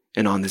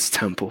and on this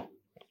temple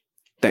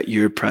that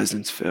your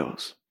presence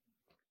fills.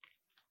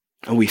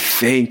 And we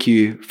thank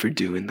you for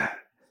doing that.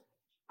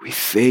 We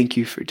thank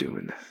you for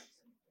doing that.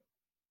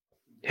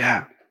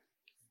 Yeah.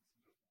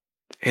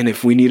 And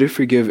if we need to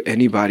forgive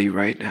anybody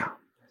right now,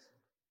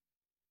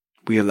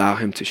 we allow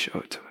him to show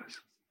it to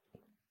us.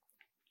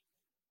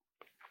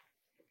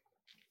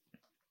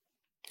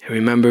 And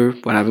remember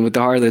what happened with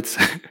the harlots.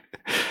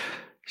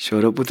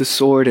 Showed up with a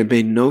sword. It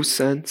made no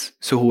sense.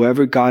 So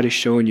whoever God is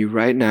showing you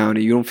right now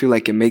and you don't feel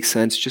like it makes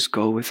sense, just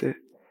go with it.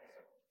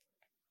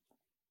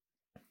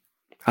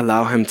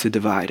 Allow him to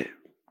divide it.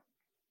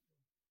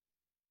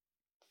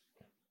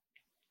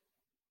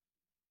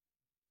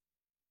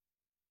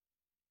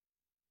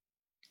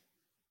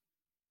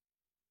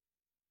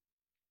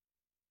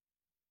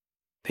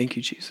 Thank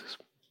you, Jesus.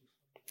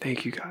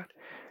 Thank you, God.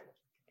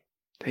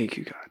 Thank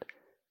you, God.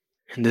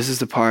 And this is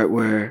the part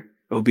where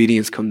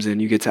obedience comes in.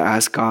 You get to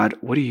ask God,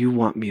 what do you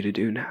want me to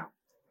do now?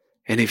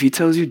 And if he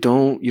tells you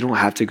you don't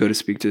have to go to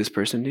speak to this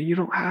person, then you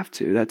don't have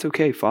to. That's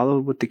okay. Follow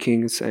what the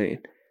king is saying.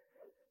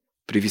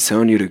 But if he's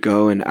telling you to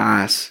go and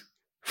ask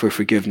for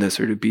forgiveness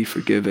or to be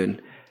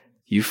forgiven,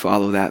 you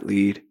follow that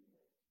lead.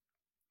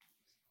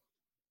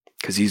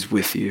 Because he's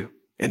with you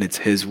and it's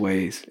his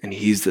ways and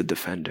he's the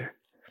defender.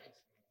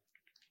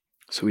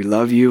 So we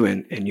love you,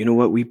 and you know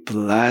what? We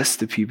bless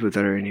the people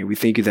that are in here. We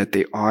thank you that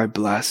they are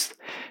blessed.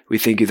 We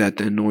thank you that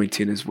the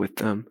anointing is with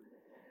them.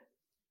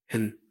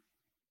 And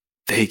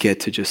they get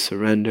to just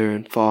surrender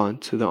and fall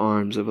into the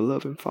arms of a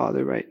loving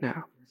Father right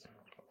now.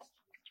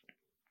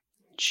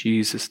 In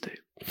Jesus' name.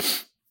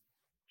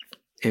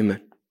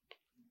 Amen.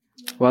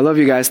 Well, I love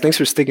you guys. Thanks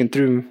for sticking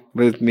through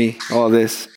with me all this.